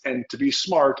this. And to be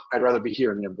smart, I'd rather be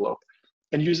here in the envelope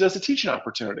and use it as a teaching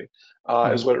opportunity,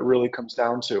 is what it really comes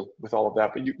down to with all of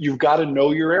that. But you've got to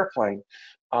know your airplane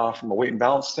from a weight and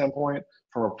balance standpoint,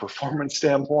 from a performance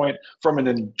standpoint, from an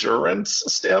endurance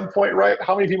standpoint, right?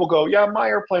 How many people go, yeah, my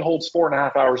airplane holds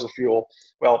 4.5 hours of fuel?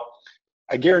 Well,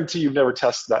 I guarantee you've never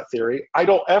tested that theory. I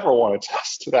don't ever want to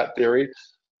test that theory.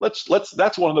 That's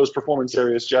one of those performance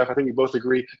areas, Jeff. I think we both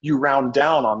agree. You round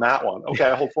down on that one. Okay,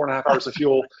 I hold 4.5 hours of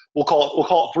fuel. We'll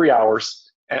call it 3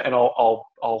 hours, and I'll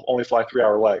only fly 3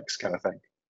 hour legs, kind of thing.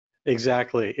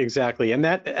 Exactly. And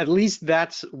that, at least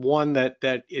that's one that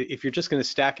if you're just going to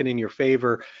stack it in your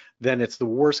favor, then it's the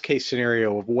worst case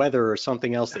scenario of weather or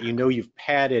something else that you've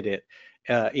padded it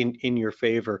in your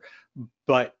favor.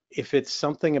 But if it's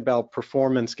something about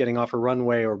performance, getting off a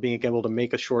runway or being able to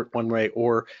make a short runway,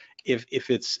 or if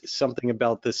it's something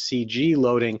about the CG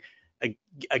loading,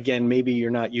 again, maybe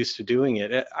you're not used to doing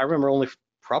it. I remember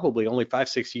probably only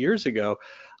 5-6 years ago,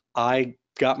 I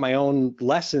got my own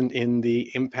lesson in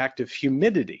the impact of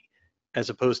humidity as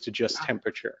opposed to just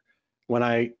temperature. When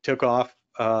I took off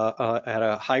at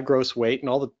a high gross weight and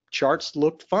all the charts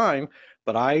looked fine,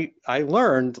 but I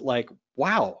learned, like,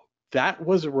 wow, that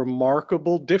was a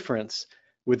remarkable difference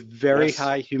with very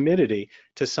high humidity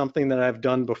to something that I've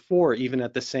done before, even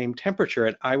at the same temperature.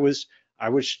 And I was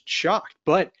shocked,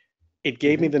 but it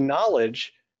gave me the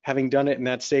knowledge, having done it in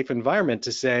that safe environment,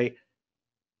 to say,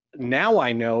 now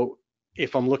I know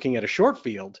if I'm looking at a short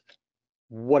field,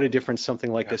 what a difference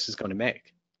something like this is going to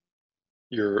make.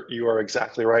 You are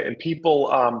exactly right. And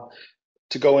people,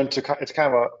 to go into, it's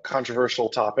kind of a controversial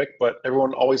topic, but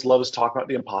everyone always loves talking about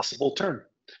the impossible turn.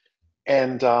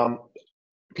 And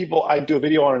I do a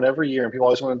video on it every year, and people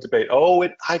always want to debate,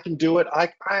 I can do it. I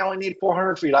only need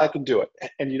 400 feet. I can do it.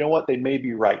 And you know what? They may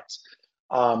be right.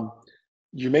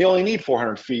 You may only need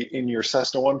 400 feet in your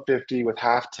Cessna 150 with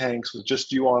half tanks, with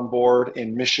just you on board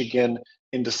in Michigan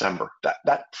in December.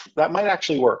 That might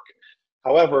actually work.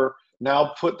 However,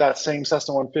 now put that same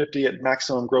Cessna 150 at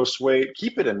maximum gross weight,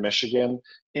 keep it in Michigan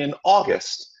in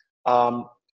August.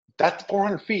 That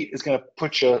 400 feet is going to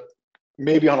put you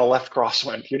maybe on a left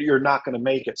crosswind. You're not going to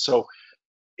make it. So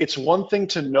it's one thing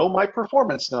to know my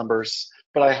performance numbers,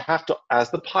 but I have to,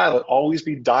 as the pilot, always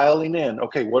be dialing in,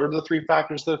 okay, what are the 3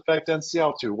 factors that affect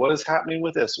NCL2? What is happening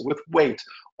with this, with weight?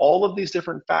 All of these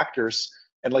different factors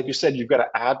And like you said, you've got to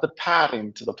add the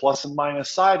padding to the plus and minus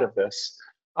side of this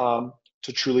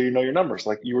to truly know your numbers.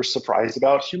 Like you were surprised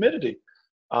about humidity.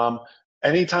 Um,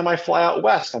 Anytime I fly out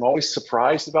west, I'm always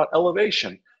surprised about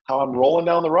elevation, how I'm rolling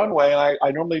down the runway. And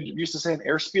I normally used to say an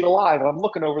airspeed alive, and I'm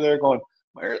looking over there going,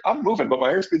 I'm moving, but my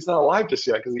airspeed's not alive just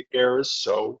yet because the air is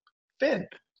so thin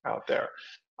out there.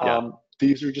 Yeah.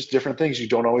 These are just different things you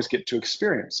don't always get to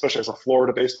experience, especially as a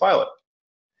Florida-based pilot.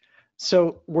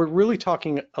 So we're really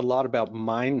talking a lot about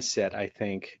mindset, I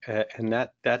think, and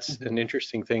that's an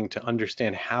interesting thing to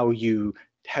understand how you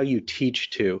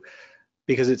teach to,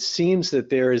 because it seems that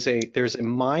there's a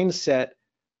mindset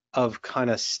of kind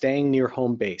of staying near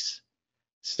home base,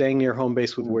 with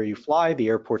Mm. where you fly, the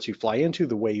airports you fly into,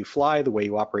 the way you fly, the way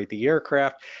you operate the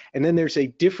aircraft, and then there's a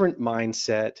different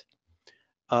mindset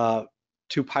uh,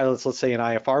 to pilots, let's say an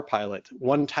IFR pilot.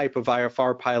 One type of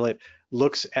IFR pilot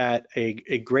looks at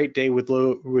a great day with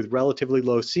relatively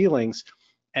low ceilings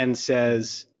and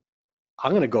says,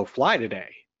 I'm going to go fly today.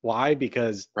 Why?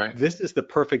 Because Right. this is the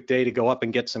perfect day to go up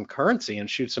and get some currency and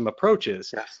shoot some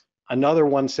approaches. Yes. Another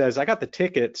one says, I got the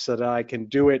ticket so that I can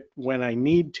do it when I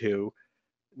need to,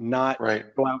 not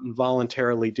Right. go out and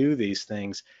voluntarily do these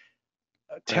things.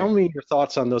 Tell Right. me your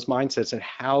thoughts on those mindsets and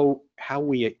how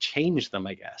we change them,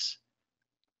 I guess.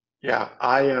 Yeah,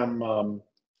 I am.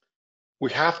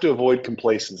 We have to avoid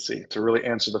complacency to really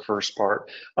answer the first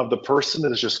part of the person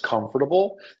that is just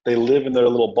comfortable. They live in their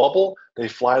little bubble. They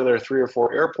fly to their 3 or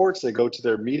 4 airports. They go to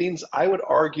their meetings. I would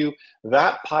argue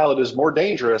that pilot is more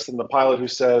dangerous than the pilot who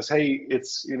says, "Hey,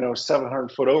 it's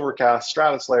 700-foot overcast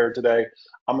stratus layer today.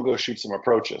 I'm gonna go shoot some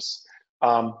approaches."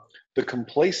 Um, the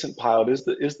complacent pilot is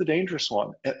the dangerous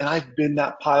one, and I've been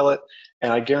that pilot.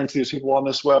 And I guarantee there's people on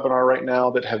this webinar right now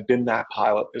that have been that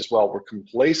pilot as well, where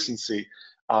complacency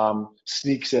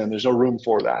sneaks in. There's no room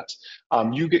for that.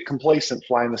 You get complacent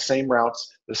flying the same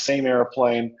routes, the same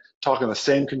airplane, talking the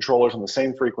same controllers on the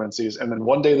same frequencies, and then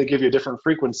one day they give you a different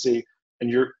frequency, and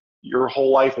your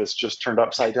whole life is just turned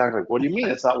upside down. Like, what do you mean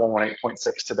it's not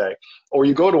 118.6 today? Or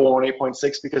you go to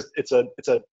 118.6 because it's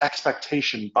a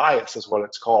expectation bias is what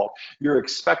it's called. You're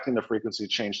expecting the frequency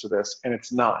change to this, and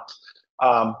it's not.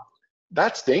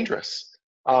 That's dangerous.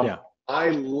 Um, Yeah. I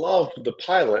love the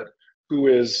pilot who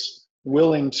is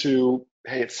willing to,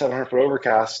 hey, it's 700-foot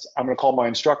overcast. I'm going to call my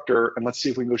instructor and let's see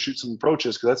if we can go shoot some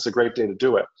approaches because that's a great day to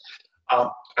do it.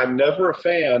 I'm never a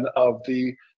fan of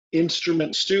the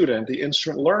instrument student, the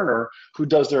instrument learner who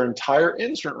does their entire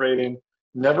instrument rating,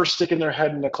 never sticking their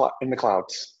head in the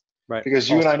clouds. Right. Because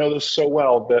you and I know this so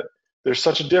well that there's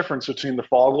such a difference between the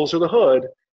foggles or the hood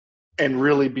and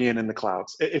really being in the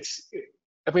clouds.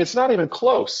 It's not even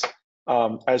close,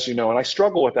 as you know, and I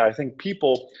struggle with that. I think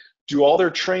people do all their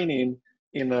training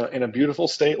in a beautiful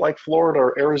state like Florida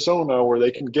or Arizona where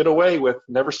they can get away with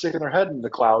never sticking their head in the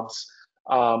clouds.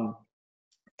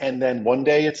 And then one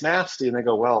day it's nasty and they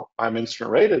go, well, I'm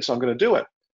instrument rated, so I'm going to do it.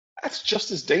 That's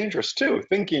just as dangerous too,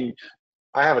 thinking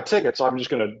I have a ticket, so I'm just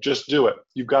going to just do it.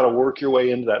 You've got to work your way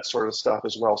into that sort of stuff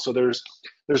as well. So there's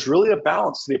really a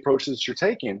balance to the approaches that you're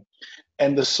taking.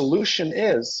 And the solution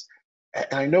is,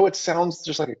 and I know it sounds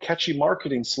just like a catchy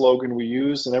marketing slogan we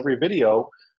use in every video,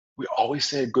 we always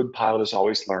say a good pilot is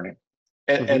always learning.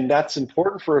 Mm-hmm. And that's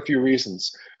important for a few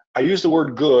reasons. I use the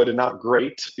word good and not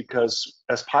great because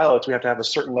as pilots, we have to have a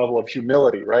certain level of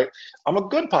humility, right? I'm a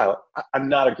good pilot. I'm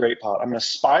not a great pilot. I'm an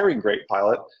aspiring great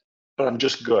pilot, but I'm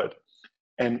just good.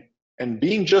 And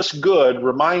being just good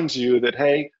reminds you that,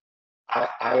 hey,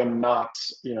 I am not,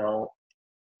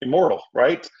 immortal,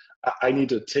 right? I need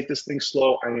to take this thing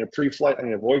slow. I need a pre-flight. I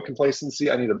need to avoid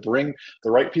complacency. I need to bring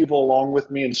the right people along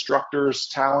with me, instructors,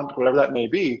 talent, whatever that may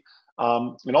be,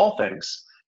 in all things.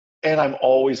 And I'm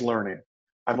always learning.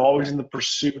 I'm always in the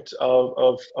pursuit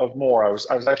of more. I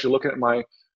was actually looking at my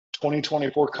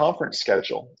 2024 conference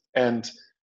schedule, and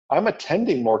I'm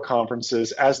attending more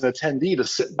conferences as an attendee to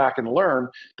sit back and learn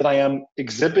than I am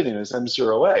exhibiting as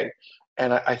M0A.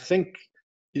 And I think,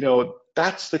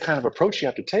 that's the kind of approach you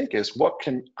have to take is what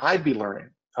can I be learning?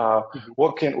 Mm-hmm.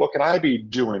 What can I be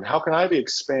doing? How can I be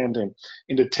expanding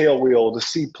into tailwheel, the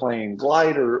seaplane,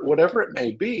 glider, whatever it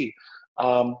may be?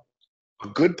 A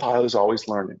good pilot is always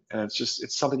learning, and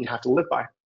it's something you have to live by.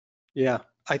 Yeah.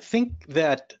 I think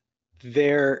that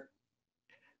there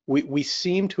we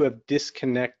seem to have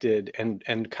disconnected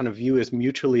and kind of view as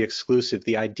mutually exclusive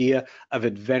the idea of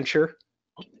adventure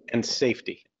and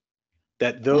safety,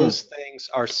 that Mm, those things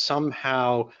are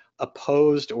somehow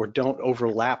opposed or don't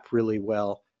overlap really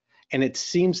well. And it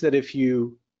seems that if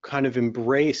you kind of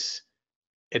embrace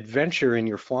adventure in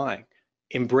your flying,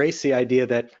 embrace the idea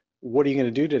that what are you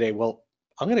going to do today? Well,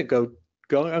 I'm going to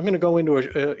I'm going to go into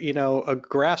a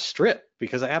grass strip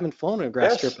because I haven't flown in a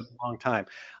grass strip Yes. in a long time.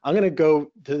 I'm going to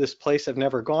go to this place I've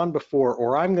never gone before,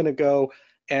 or I'm going to go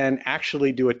and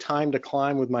actually do a time to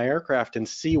climb with my aircraft and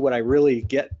see what I really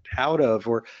get out of,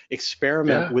 or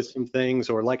experiment Yeah. with some things,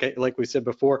 or like we said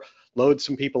before, load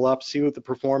some people up, see what the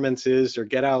performance is, or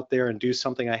get out there and do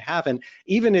something I haven't.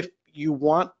 Even if you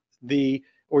want the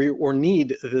or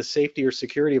need the safety or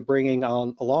security of bringing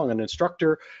on along an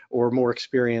instructor or more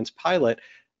experienced pilot,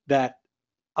 that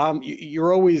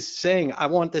you're always saying, I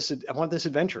want this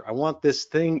adventure, I want this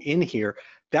thing in here.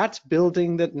 That's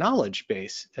building that knowledge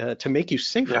base to make you Yeah.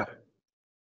 safer.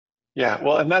 Yeah.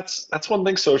 Well, and that's one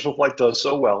thing Social Flight does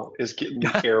so well is getting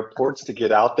the airports to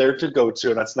get out there to go to.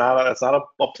 And that's not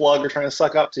a plug or trying to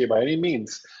suck up to you by any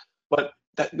means. But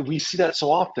that we see that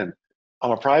so often.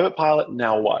 I'm a private pilot,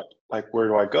 now what? Like, where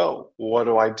do I go? What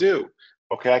do I do?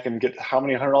 Okay, I can get how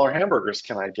many $100 hamburgers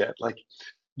can I get? Like,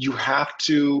 you have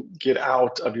to get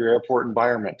out of your airport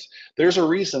environment. There's a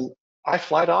reason I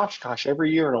fly to Oshkosh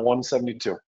every year in a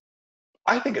 172.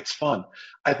 I think it's fun.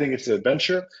 I think it's an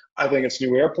adventure. I think it's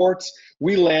new airports.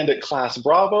 We land at Class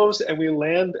Bravos and we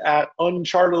land at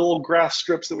uncharted little grass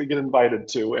strips that we get invited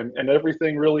to and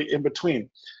everything really in between.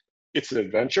 It's an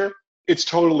adventure. It's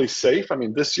totally safe. I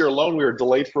mean, this year alone, we were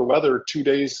delayed for weather 2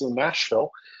 days in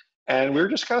Nashville and we were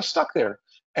just kind of stuck there.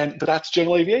 But that's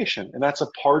general aviation, and that's a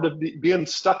part of being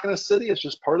stuck in a city. It's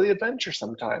just part of the adventure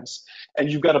sometimes, and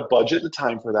you've got to budget the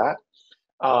time for that.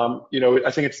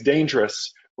 I think it's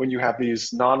dangerous when you have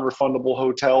these non-refundable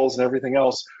hotels and everything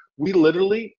else. We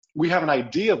have an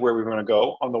idea of where we're going to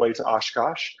go on the way to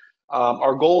Oshkosh.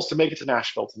 Our goal is to make it to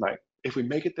Nashville tonight. If we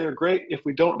make it there, great. If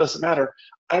we don't, doesn't matter.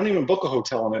 I don't even book a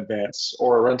hotel in advance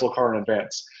or a rental car in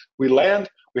advance. We land,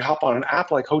 we hop on an app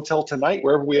like Hotel Tonight,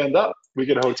 wherever we end up. We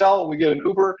get a hotel, we get an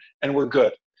Uber, and we're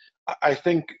good. I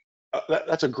think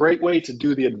that's a great way to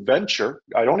do the adventure.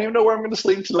 I don't even know where I'm going to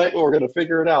sleep tonight, but we're going to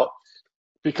figure it out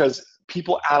because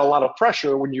people add a lot of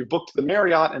pressure when you booked the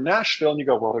Marriott in Nashville and you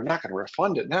go, well, they're not going to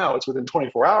refund it now. It's within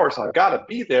 24 hours, so I've got to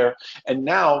be there. And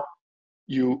now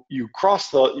you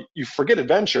forget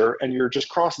adventure and you're just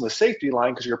crossing the safety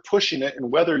line because you're pushing it in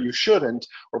weather you shouldn't,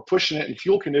 or pushing it in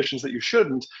fuel conditions that you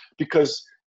shouldn't, because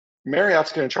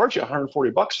Marriott's going to charge you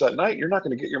 $140 that night. You're not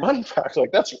going to get your money back.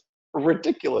 Like, that's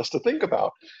ridiculous to think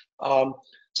about.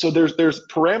 So there's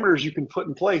parameters you can put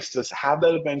in place to have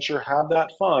that adventure, have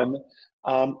that fun,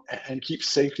 and keep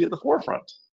safety at the forefront.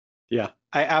 Yeah,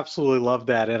 I absolutely love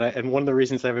that, and one of the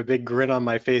reasons I have a big grin on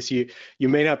my face, you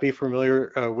may not be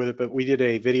familiar with it, but we did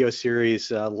a video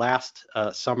series last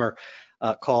summer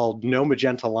called No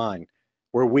Magenta Line,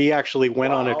 where we actually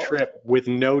went on a Wow. trip with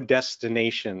no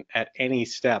destination at any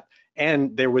step,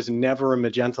 and there was never a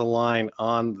magenta line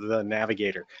on the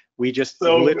navigator. We just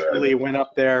So good. literally went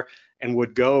up there and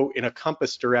would go in a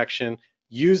compass direction,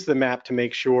 use the map to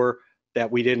make sure that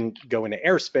we didn't go into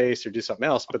airspace or do something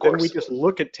else. Of But then we course. just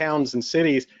look at towns and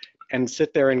cities and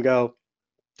sit there and go,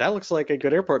 that looks like a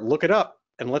good airport. Look it up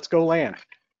and let's go land.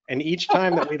 And each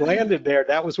time that we landed there,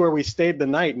 that was where we stayed the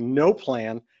night, no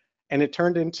plan. And it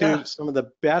turned into Yeah. some of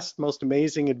the best, most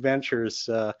amazing adventures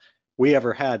we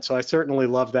ever had. So I certainly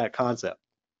love that concept.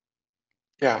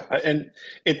 Yeah, and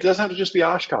it doesn't have to just be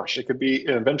Oshkosh. It could be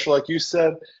an adventure, like you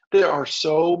said. There are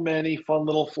so many fun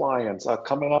little fly-ins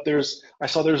coming up. I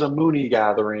saw there's a Mooney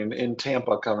gathering in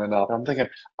Tampa coming up. I'm thinking,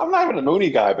 I'm not even a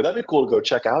Mooney guy, but that'd be cool to go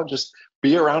check out. Just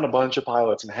be around a bunch of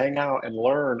pilots and hang out and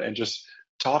learn and just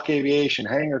talk aviation,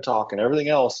 hangar talk, and everything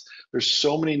else. There's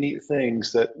so many neat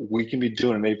things that we can be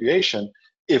doing in aviation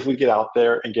if we get out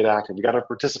there and get active. We got to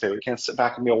participate. We can't sit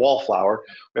back and be a wallflower.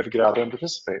 We have to get out there and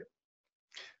participate.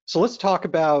 So let's talk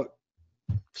about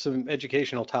some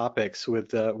educational topics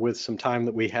with some time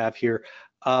that we have here.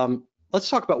 Let's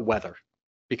talk about weather,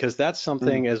 because that's Mm,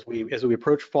 something as we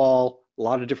approach fall, a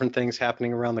lot of different things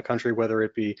happening around the country, whether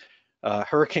it be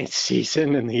hurricane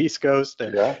season in the East Coast,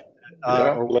 yeah,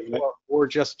 yeah, or, living it. or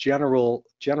just general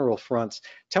fronts.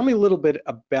 Tell me a little bit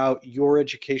about your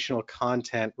educational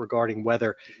content regarding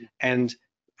weather and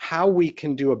how we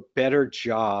can do a better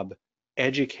job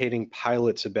educating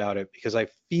pilots about it, because I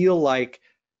feel like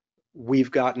we've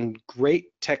gotten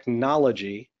great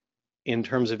technology in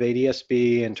terms of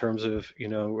ADSB, in terms of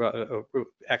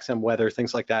XM weather,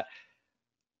 things like that.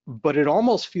 But it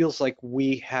almost feels like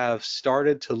we have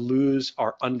started to lose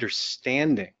our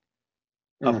understanding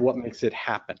of Mm, what makes it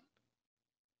happen.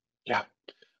 yeah,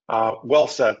 well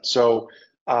said. So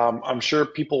I'm sure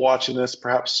people watching this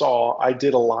perhaps saw I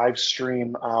did a live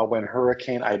stream when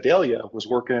Hurricane Idalia was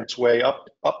working its way up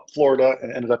Florida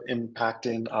and ended up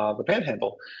impacting the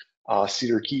Panhandle,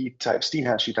 Cedar Key type,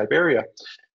 Steenhatchee type area.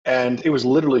 And it was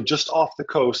literally just off the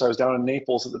coast. I was down in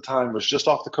Naples at the time. It was just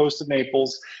off the coast of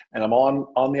Naples, and I'm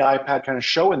on the iPad kind of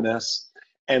showing this.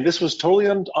 And this was totally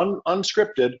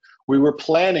unscripted. We were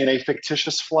planning a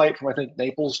fictitious flight from, I think,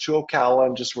 Naples to Ocala,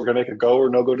 and just we're going to make a go or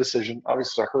no go decision.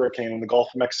 Obviously, it's a hurricane in the Gulf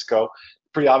of Mexico.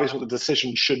 Pretty obvious what the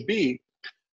decision should be.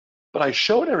 But I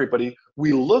showed everybody,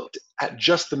 we looked at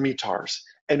just the METARs,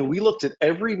 and we looked at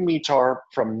every METAR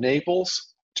from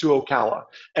Naples to Ocala.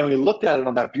 And we looked at it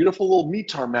on that beautiful little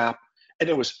METAR map, and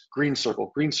it was green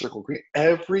circle, green circle, green.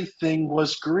 Everything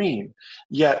was green.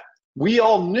 Yet we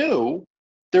all knew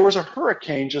there was a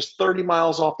hurricane just 30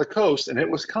 miles off the coast, and it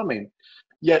was coming.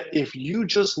 Yet if you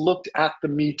just looked at the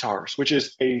METARs, which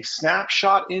is a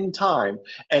snapshot in time,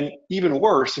 and even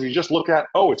worse, if you just look at,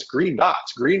 oh, it's green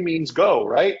dots, green means go,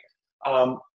 right?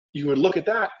 You would look at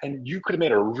that and you could have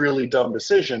made a really dumb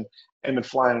decision and been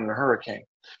flying in a hurricane.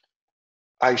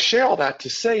 I share all that to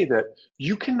say that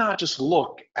you cannot just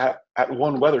look at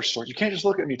one weather source. You can't just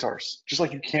look at METARs, just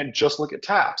like you can't just look at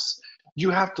TAPS.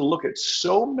 You have to look at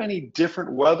so many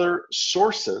different weather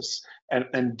sources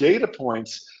and data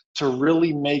points to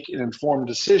really make an informed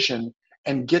decision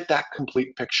and get that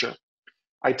complete picture.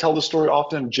 I tell the story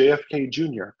often of JFK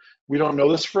Jr. We don't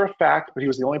know this for a fact, but he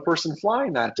was the only person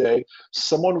flying that day.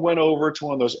 Someone went over to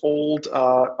one of those old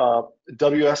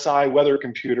WSI weather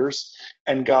computers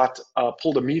and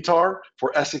pulled a METAR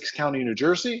for Essex County, New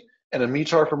Jersey, and a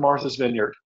METAR for Martha's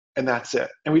Vineyard, and that's it.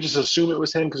 And we just assume it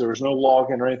was him because there was no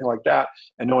login or anything like that,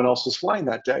 and no one else was flying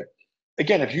that day.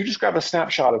 Again, if you just grab a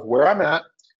snapshot of where I'm at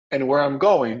and where I'm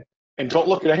going, and don't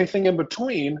look at anything in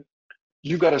between,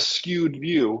 you've got a skewed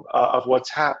view of what's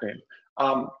happening.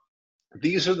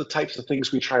 These are the types of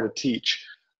things we try to teach.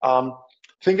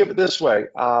 Think of it this way.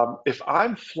 If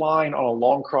I'm flying on a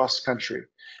long cross country,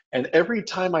 and every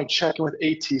time I check in with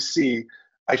ATC,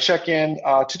 I check in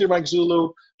 23 Mike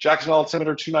Zulu, Jackson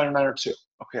altimeter 29902.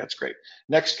 Okay, that's great.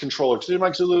 Next controller, 23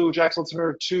 Mike Zulu, Jackson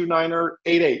altimeter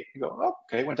 2988. You go, oh,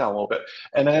 okay, went down a little bit.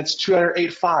 And then it's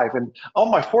 285. And on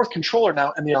my fourth controller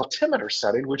now, and the altimeter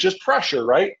setting, which is pressure,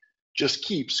 right? Just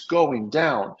keeps going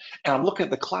down. And I'm looking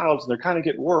at the clouds and they're kind of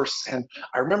getting worse. And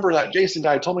I remember that Jason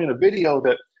guy told me in a video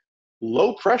that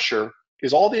low pressure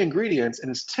is all the ingredients and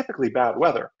is typically bad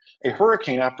weather. A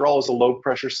hurricane, after all, is a low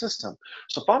pressure system.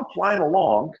 So if I'm flying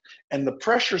along and the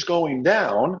pressure's going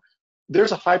down,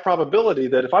 there's a high probability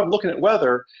that if I'm looking at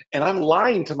weather and I'm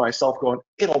lying to myself going,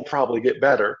 it'll probably get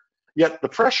better, yet the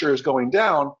pressure is going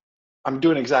down, I'm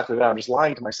doing exactly that. I'm just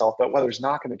lying to myself that weather's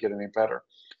not going to get any better.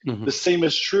 Mm-hmm. The same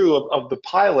is true of the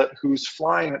pilot who's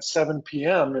flying at 7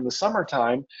 p.m. in the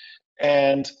summertime,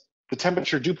 and the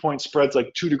temperature dew point spreads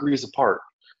like 2 degrees apart.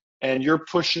 And you're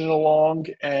pushing it along,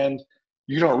 and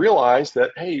you don't realize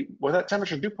that, hey, when that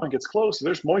temperature dew point gets close, if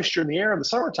there's moisture in the air in the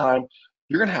summertime,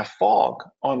 you're going to have fog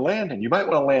on landing. You might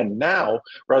want to land now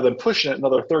rather than pushing it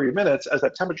another 30 minutes as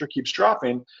that temperature keeps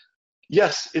dropping.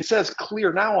 Yes, it says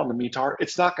clear now on the METAR.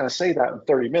 It's not going to say that in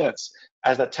 30 minutes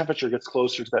as that temperature gets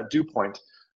closer to that dew point.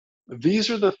 These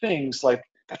are the things, like,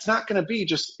 that's not going to be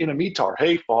just in a METAR.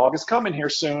 Hey, fog is coming here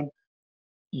soon.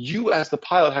 You as the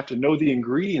pilot have to know the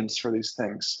ingredients for these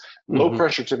things. Mm-hmm. Low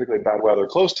pressure, typically bad weather,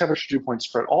 close temperature dew point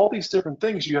spread, all these different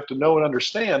things you have to know and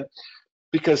understand,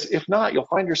 because if not, you'll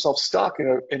find yourself stuck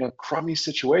in a crummy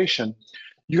situation.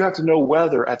 You have to know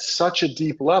weather at such a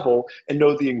deep level and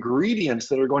know the ingredients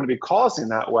that are going to be causing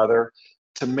that weather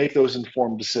to make those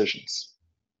informed decisions.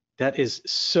 That is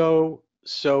so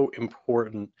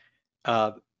important.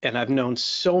 And I've known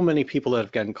so many people that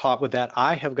have gotten caught with that.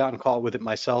 I have gotten caught with it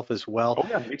myself as well. Oh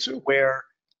yeah, me too. Where,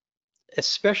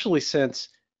 especially since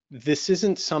this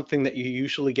isn't something that you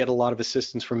usually get a lot of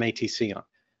assistance from ATC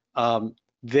on.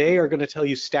 They are going to tell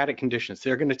you static conditions.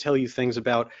 They're going to tell you things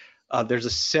about there's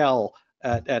a cell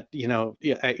at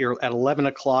 11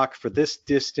 o'clock for this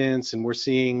distance, and we're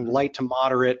seeing light to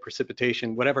moderate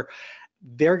precipitation, whatever.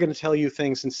 They're going to tell you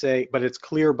things and say, but it's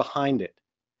clear behind it.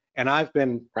 And I've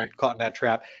been caught in that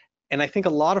trap. And I think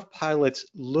a lot of pilots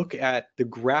look at the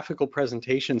graphical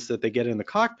presentations that they get in the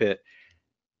cockpit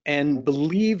and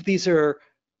believe these are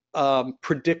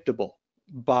predictable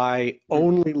by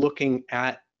only looking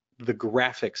at the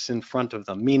graphics in front of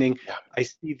them, meaning I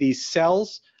see these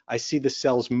cells, I see the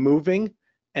cells moving,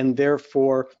 and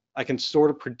therefore I can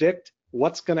sort of predict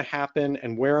what's going to happen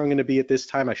and where I'm going to be at this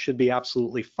time. I should be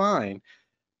absolutely fine.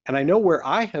 And I know where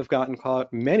I have gotten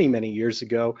caught many, many years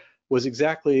ago was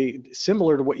exactly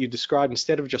similar to what you described.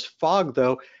 Instead of just fog,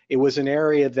 though, it was an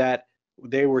area that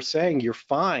they were saying you're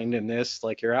fine in this,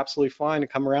 like you're absolutely fine to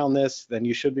come around this, then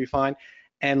you should be fine.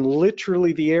 And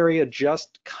literally the area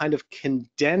just kind of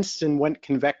condensed and went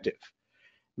convective.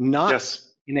 Not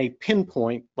in a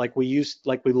pinpoint like we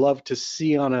love to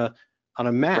see on a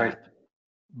Right. map,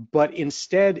 but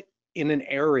instead in an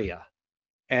area.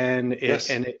 And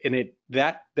Yes.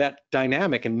 that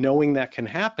dynamic and knowing that can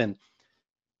happen,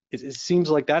 it seems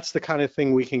like that's the kind of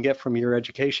thing we can get from your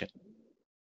education.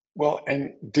 Well,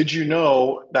 and did you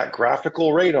know that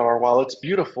graphical radar, while it's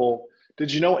beautiful, did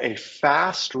you know a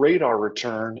fast radar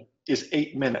return is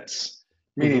 8 minutes?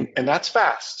 Hmm. Meaning, and that's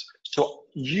fast. So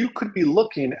you could be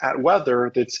looking at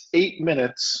weather that's 8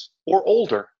 minutes or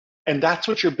older, and that's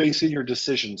what you're basing your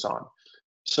decisions on.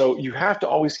 So you have to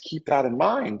always keep that in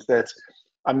mind that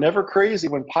I'm never crazy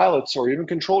when pilots or even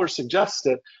controllers suggest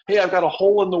that, hey, I've got a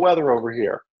hole in the weather over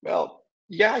here. Well,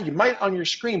 yeah, you might on your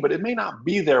screen, but it may not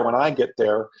be there when I get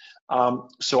there.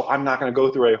 So I'm not going to go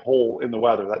through a hole in the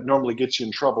weather. That normally gets you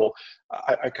in trouble.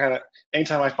 I kind of,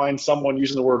 anytime I find someone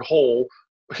using the word hole,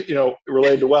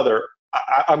 related to weather,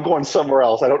 I'm going somewhere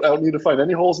else. I don't need to find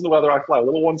any holes in the weather. I fly a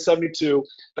little 172.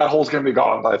 That hole's going to be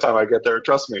gone by the time I get there.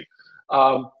 Trust me.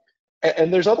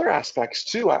 And there's other aspects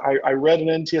too. I read an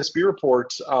NTSB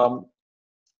report of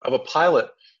a pilot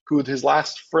who his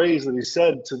last phrase that he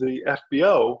said to the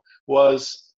FBO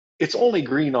was, "It's only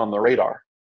green on the radar."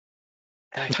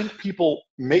 And I think people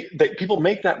make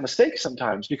that mistake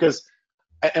sometimes because,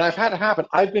 and I've had it happen.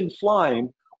 I've been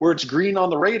flying where it's green on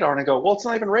the radar, and I go, "Well, it's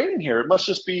not even raining here. It must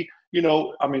just be,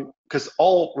 because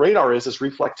all radar is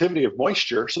reflectivity of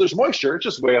moisture. So there's moisture. It's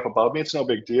just way up above me. It's no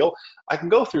big deal. I can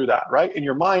go through that, right, in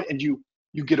your mind, and you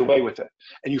get away with it,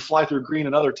 and you fly through green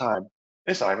another time.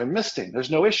 It's not even misting.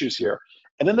 There's no issues here.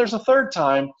 And then there's a third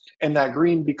time, and that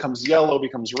green becomes yellow,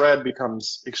 becomes red,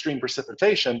 becomes extreme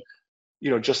precipitation,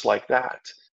 just like that.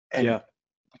 And Yeah.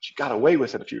 but you got away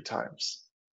with it a few times,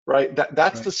 right?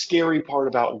 That's Right. the scary part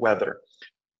about weather.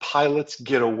 Pilots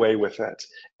get away with it,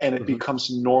 and it Hmm.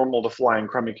 becomes normal to fly in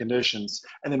crummy conditions.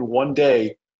 And then one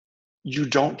day, you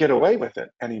don't get away with it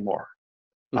anymore.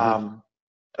 Hmm. Um,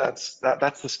 that's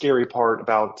the scary part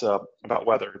about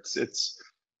weather. It's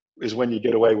is when you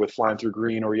get away with flying through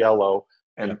green or yellow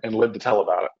Yeah. and live to tell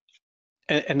about it.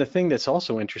 And the thing that's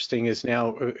also interesting is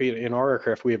now in our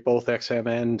aircraft we have both XM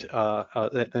and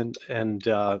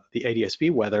the ADS-B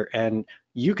weather, and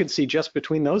you can see just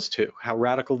between those two how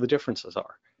radical the differences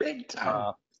are. Big time,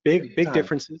 Uh, big big time.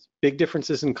 big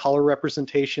differences in color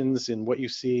representations in what you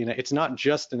see, and it's not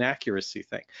just an accuracy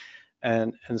thing.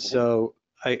 And so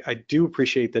I do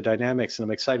appreciate the dynamics, and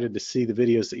I'm excited to see the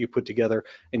videos that you put together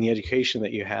and the education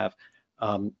that you have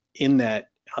in that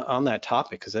on that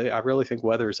topic, because I really think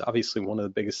weather is obviously one of the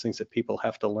biggest things that people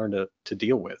have to learn to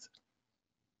deal with.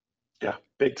 Yeah,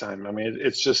 big time. I mean,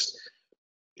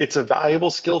 it's a valuable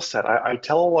skill set. I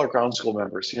tell all our ground school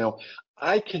members,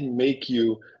 I can make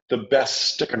you the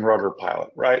best stick and rudder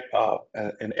pilot, right?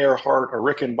 An Earhart, a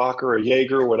Rickenbacker, a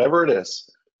Jaeger, whatever it is,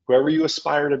 whoever you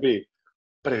aspire to be.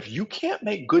 But if you can't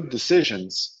make good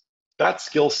decisions, that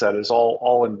skill set is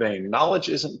all in vain. Knowledge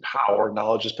isn't power,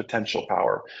 knowledge is potential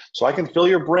power. So I can fill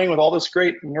your brain with all this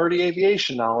great nerdy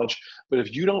aviation knowledge, but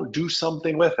if you don't do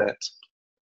something with it,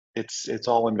 it's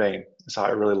all in vain. That's how I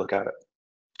really look at it.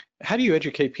 How do you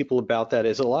educate people about that?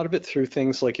 Is a lot of it through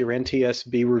things like your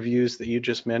NTSB reviews that you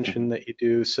just Mhm. mentioned that you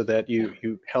do, so that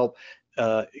you help,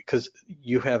 because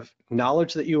you have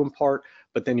knowledge that you impart,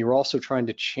 but then you're also trying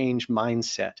to change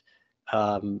mindset.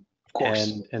 Of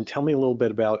course. And tell me a little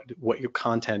bit about what your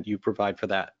content you provide for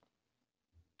that.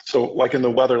 So, like in the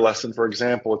weather lesson, for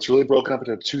example, it's really broken up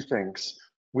into two things.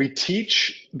 We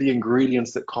teach the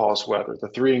ingredients that cause weather, the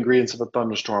three ingredients of a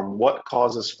thunderstorm, what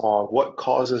causes fog,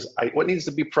 what needs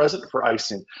to be present for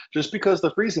icing. Just because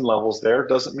the freezing level's there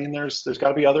doesn't mean there's got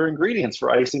to be other ingredients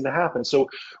for icing to happen. So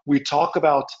we talk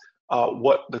about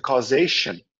what the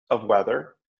causation of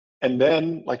weather, and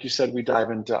then, like you said, we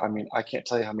dive into, I mean, I can't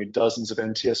tell you how many dozens of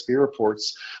NTSB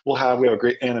reports we have a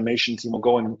great animation team. We'll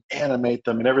go in and animate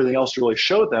them and everything else to really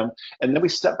show them. And then we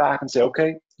step back and say,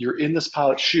 okay, you're in this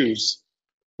pilot's shoes.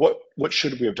 What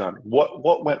should we have done?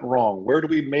 What went wrong? Where do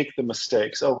we make the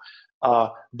mistake? So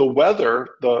the weather,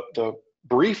 the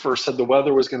briefer said the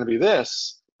weather was going to be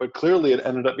this, but clearly it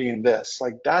ended up being this.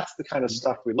 Like that's the kind of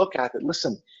stuff we look at. That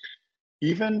listen,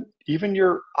 even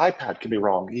your iPad can be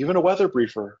wrong. Even a weather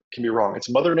briefer can be wrong. It's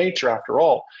Mother Nature after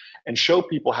all, and show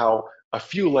people how a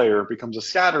few layer becomes a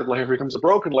scattered layer, becomes a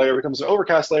broken layer, becomes an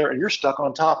overcast layer, and you're stuck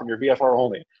on top and you're VFR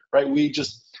only, right? We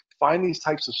just find these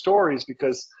types of stories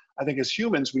because I think as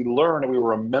humans we learn and we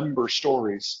remember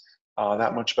stories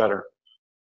that much better.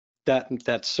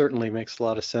 That certainly makes a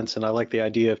lot of sense, and I like the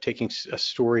idea of taking a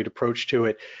storied approach to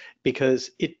it, because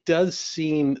it does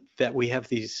seem that we have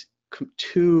these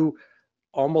two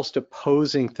almost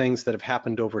opposing things that have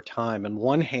happened over time. On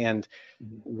one hand,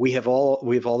 Mhm. we have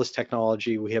all this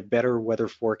technology, we have better weather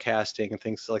forecasting and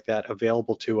things like that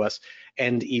available to us,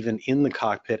 and even in the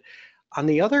cockpit. On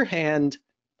the other hand,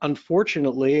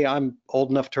 unfortunately, I'm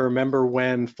old enough to remember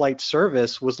when flight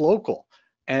service was local,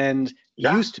 and you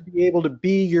Yeah, used to be able to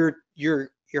be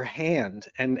your hand,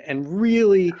 and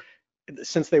really,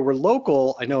 since they were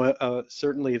local, I know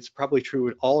certainly it's probably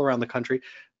true all around the country,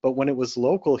 but when it was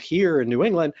local here in New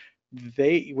England,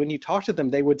 when you talk to them,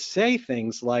 they would say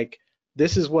things like,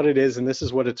 this is what it is and this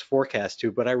is what it's forecast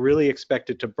to, but I really expect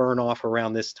it to burn off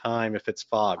around this time if it's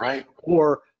fog. right,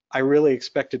 Or I really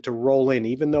expect it to roll in,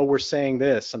 even though we're saying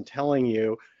this, I'm telling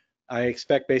you, I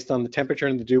expect based on the temperature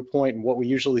and the dew point and what we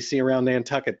usually see around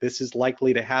Nantucket, this is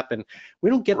likely to happen. We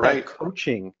don't get that right.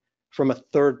 coaching from a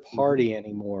third Mhm. party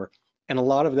anymore. And a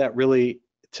lot of that really,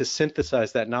 to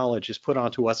synthesize that knowledge, is put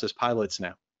onto us as pilots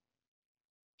now.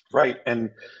 Right. And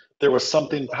there was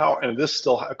something and this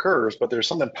still occurs, but there's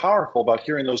something powerful about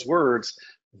hearing those words,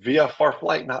 VFR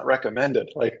flight not recommended.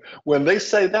 Like when they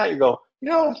say that, you go,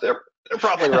 they're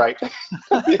probably right.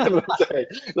 At the end of the day,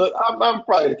 I'm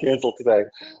probably going to cancel today.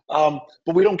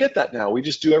 But we don't get that now. We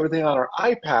just do everything on our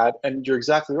iPad, and you're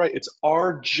exactly right. It's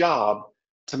our job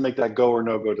to make that go or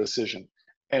no go decision.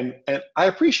 And I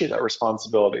appreciate that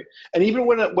responsibility. And even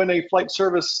when a flight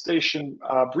service station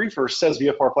briefer says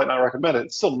VFR flight not recommended,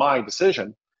 it's still my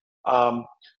decision. Um,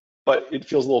 but it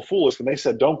feels a little foolish when they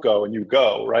said don't go and you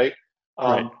go, right?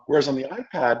 Right. Whereas on the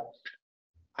iPad,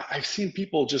 I've seen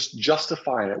people just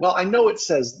justifying it. Well, I know it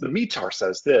says the METAR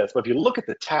says this, but if you look at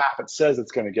the TAP, it says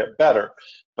it's going to get better.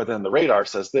 But then the radar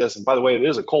says this, and by the way, it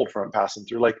is a cold front passing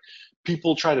through. Like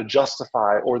people try to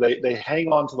justify, or they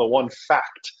hang on to the one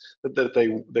fact that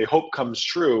they hope comes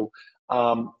true.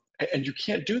 And you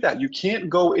can't do that. You can't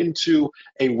go into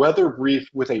a weather brief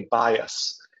with a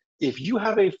bias. If you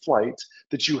have a flight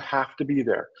that you have to be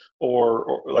there,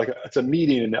 or like it's a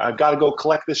meeting and I've got to go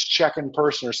collect this check in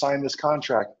person or sign this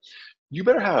contract, you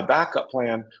better have a backup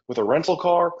plan with a rental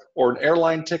car or an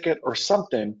airline ticket or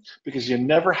something, because you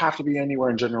never have to be anywhere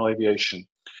in general aviation.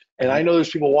 And I Mhm. know there's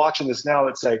people watching this now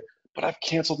that say, but I've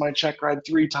canceled my check ride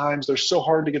 3 times. They're so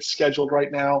hard to get scheduled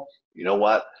right now. You know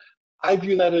what? I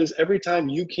view that as every time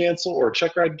you cancel or a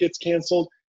check ride gets canceled,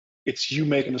 it's you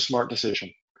making a smart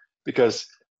decision. Because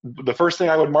the first thing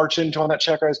I would march into on that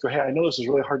check ride is go, hey, I know this is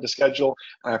really hard to schedule,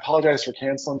 and I apologize for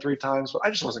canceling 3 times, but I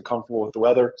just wasn't comfortable with the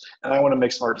weather, and I want to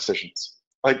make smart decisions.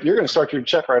 Like you're going to start your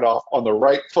check ride off on the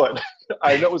right foot.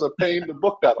 I know it was a pain to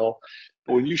book that all,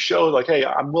 but when you show like, hey,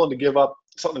 I'm willing to give up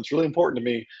something that's really important to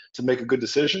me to make a good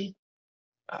decision,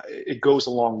 it goes a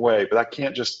long way. But that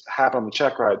can't just happen on the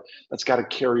check ride. That's got to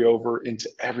carry over into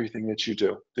everything that you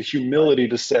do. The Right. humility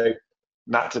to say,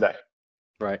 not today.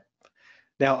 Right.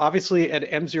 Now, obviously, at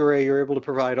M0A, you're able to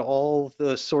provide all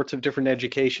the sorts of different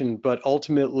education, but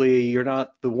ultimately, you're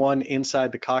not the one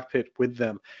inside the cockpit with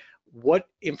them. What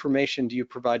information do you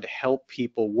provide to help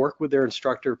people work with their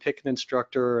instructor, pick an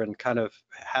instructor, and kind of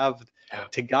have Yeah.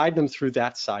 to guide them through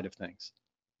that side of things?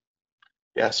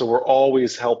 Yeah, so we're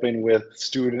always helping with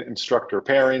student instructor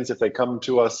pairings. If they come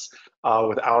to us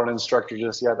without an instructor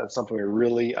just yet, that's something we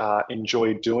really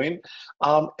enjoy doing.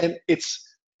 And it's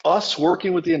us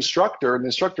working with the instructor and the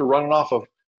instructor running off of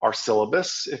our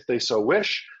syllabus, if they so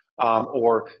wish,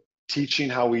 or teaching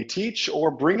how we teach,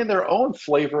 or bringing their own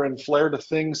flavor and flair to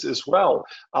things as well.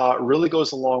 Really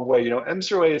goes a long way.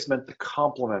 M0A is meant to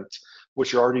complement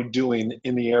what you're already doing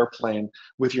in the airplane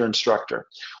with your instructor.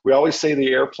 We always say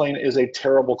the airplane is a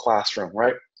terrible classroom,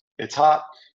 right? It's hot,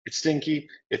 it's stinky,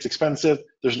 it's expensive,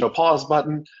 there's no pause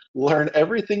button. Learn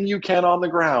everything you can on the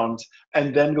ground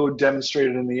and then go demonstrate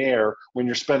it in the air when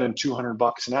you're spending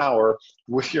 $200 an hour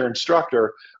with your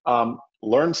instructor.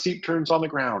 Learn steep turns on the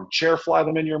ground, chair fly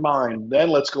them in your mind, then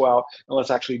let's go out and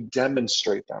let's actually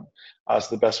demonstrate them. It's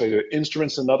the best way to do it.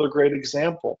 Instruments, another great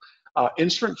example.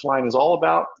 Instrument flying is all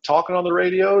about talking on the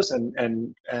radios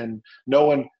and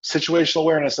knowing situational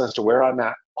awareness as to where I'm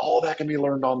at. All that can be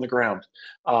learned on the ground.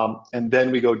 And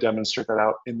then we go demonstrate that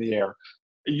out in the air.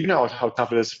 You know how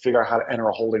tough it is to figure out how to enter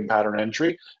a holding pattern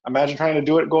entry. Imagine trying to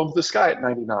do it going through the sky at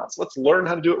 90 knots. Let's learn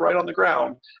how to do it right on the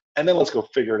ground, and then let's go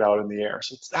figure it out in the air.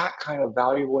 So it's that kind of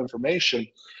valuable information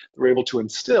that we're able to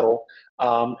instill,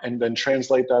 and then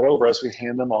translate that over as we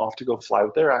hand them off to go fly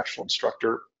with their actual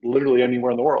instructor literally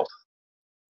anywhere in the world.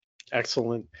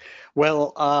 Excellent.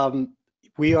 Well,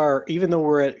 we are, even though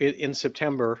we're in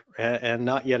September and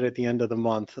not yet at the end of the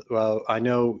month, I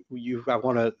know I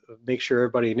want to make sure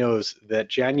everybody knows that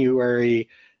January,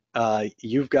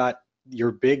 you've got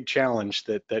your big challenge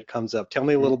that comes up. Tell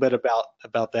me a little bit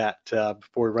about that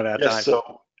before we run out of Yes, time.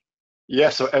 so Yeah,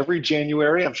 so every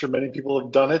January, I'm sure many people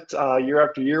have done it year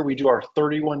after year, we do our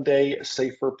 31-day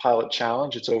Safer Pilot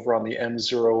Challenge. It's over on the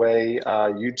M0A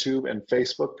YouTube and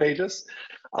Facebook pages.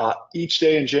 Each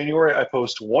day in January, I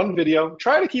post one video.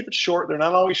 Try to keep it short. They're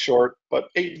not always short, but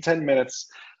 8 to 10 minutes,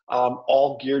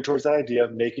 all geared towards that idea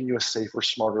of making you a safer,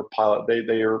 smarter pilot.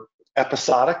 They are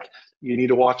episodic. You need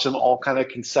to watch them all kind of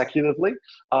consecutively.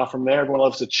 From there, everyone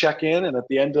loves to check in, and at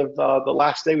the end of the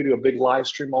last day, we do a big live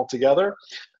stream all together.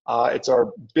 It's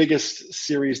our biggest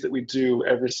series that we do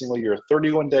every single year,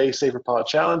 31-day Safer Pilot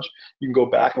Challenge. You can go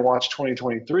back and watch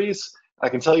 2023's. I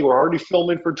can tell you we're already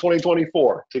filming for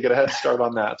 2024 to get a head start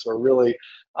on that. So we're really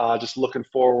just looking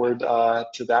forward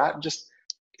to that. And just,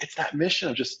 it's that mission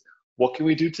of just what can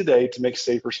we do today to make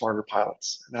safer, smarter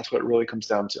pilots? And that's what it really comes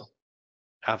down to.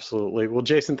 Absolutely. Well,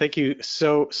 Jason, thank you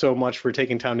so much for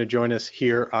taking time to join us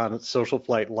here on Social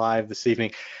Flight Live this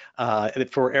evening.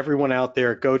 For everyone out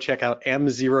there, go check out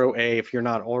M0A if you're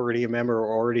not already a member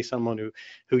or already someone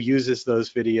who uses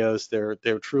those videos.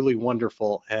 They're truly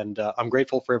wonderful, and I'm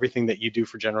grateful for everything that you do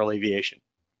for general aviation.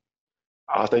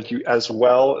 Thank you as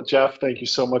well, Jeff. Thank you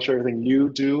so much for everything you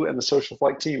do and the Social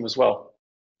Flight team as well.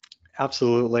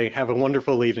 Absolutely. Have a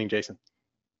wonderful evening, Jason.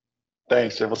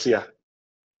 Thanks, Jeff. We'll see ya.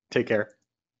 Take care.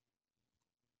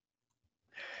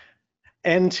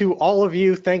 And to all of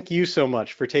you, thank you so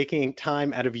much for taking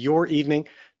time out of your evening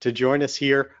to join us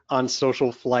here on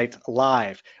Social Flight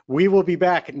Live. We will be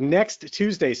back next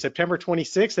Tuesday, September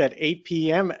 26th at 8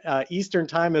 p.m. Eastern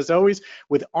Time, as always,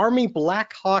 with Army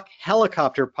Black Hawk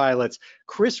helicopter pilots,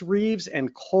 Chris Reeves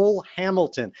and Cole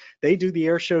Hamilton. They do the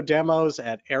airshow demos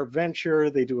at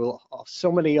AirVenture. They do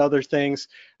so many other things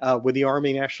with the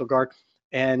Army National Guard.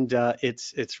 And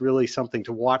it's really something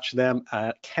to watch them.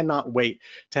 Cannot wait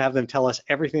to have them tell us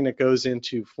everything that goes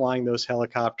into flying those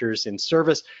helicopters in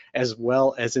service, as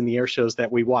well as in the air shows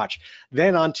that we watch.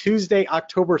 Then on Tuesday,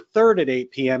 October 3rd at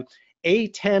 8 p.m.,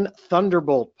 A-10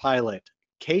 Thunderbolt pilot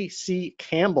Casey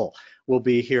Campbell will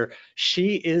be here.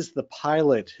 She is the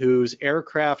pilot whose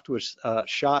aircraft was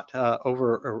shot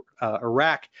over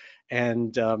Iraq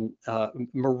and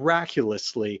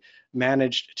miraculously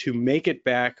managed to make it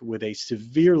back with a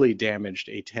severely damaged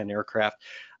A-10 aircraft.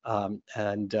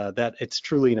 That it's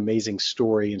truly an amazing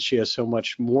story, and she has so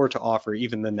much more to offer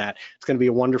even than that. It's going to be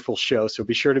a wonderful show, so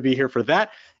be sure to be here for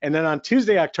that. And then on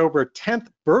Tuesday, October 10th,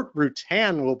 Bert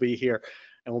Rutan will be here,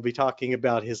 and we'll be talking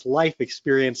about his life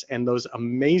experience and those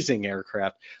amazing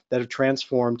aircraft that have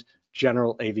transformed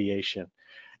general aviation.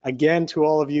 Again, to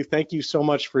all of you, thank you so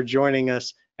much for joining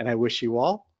us, and I wish you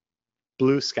all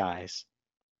blue skies.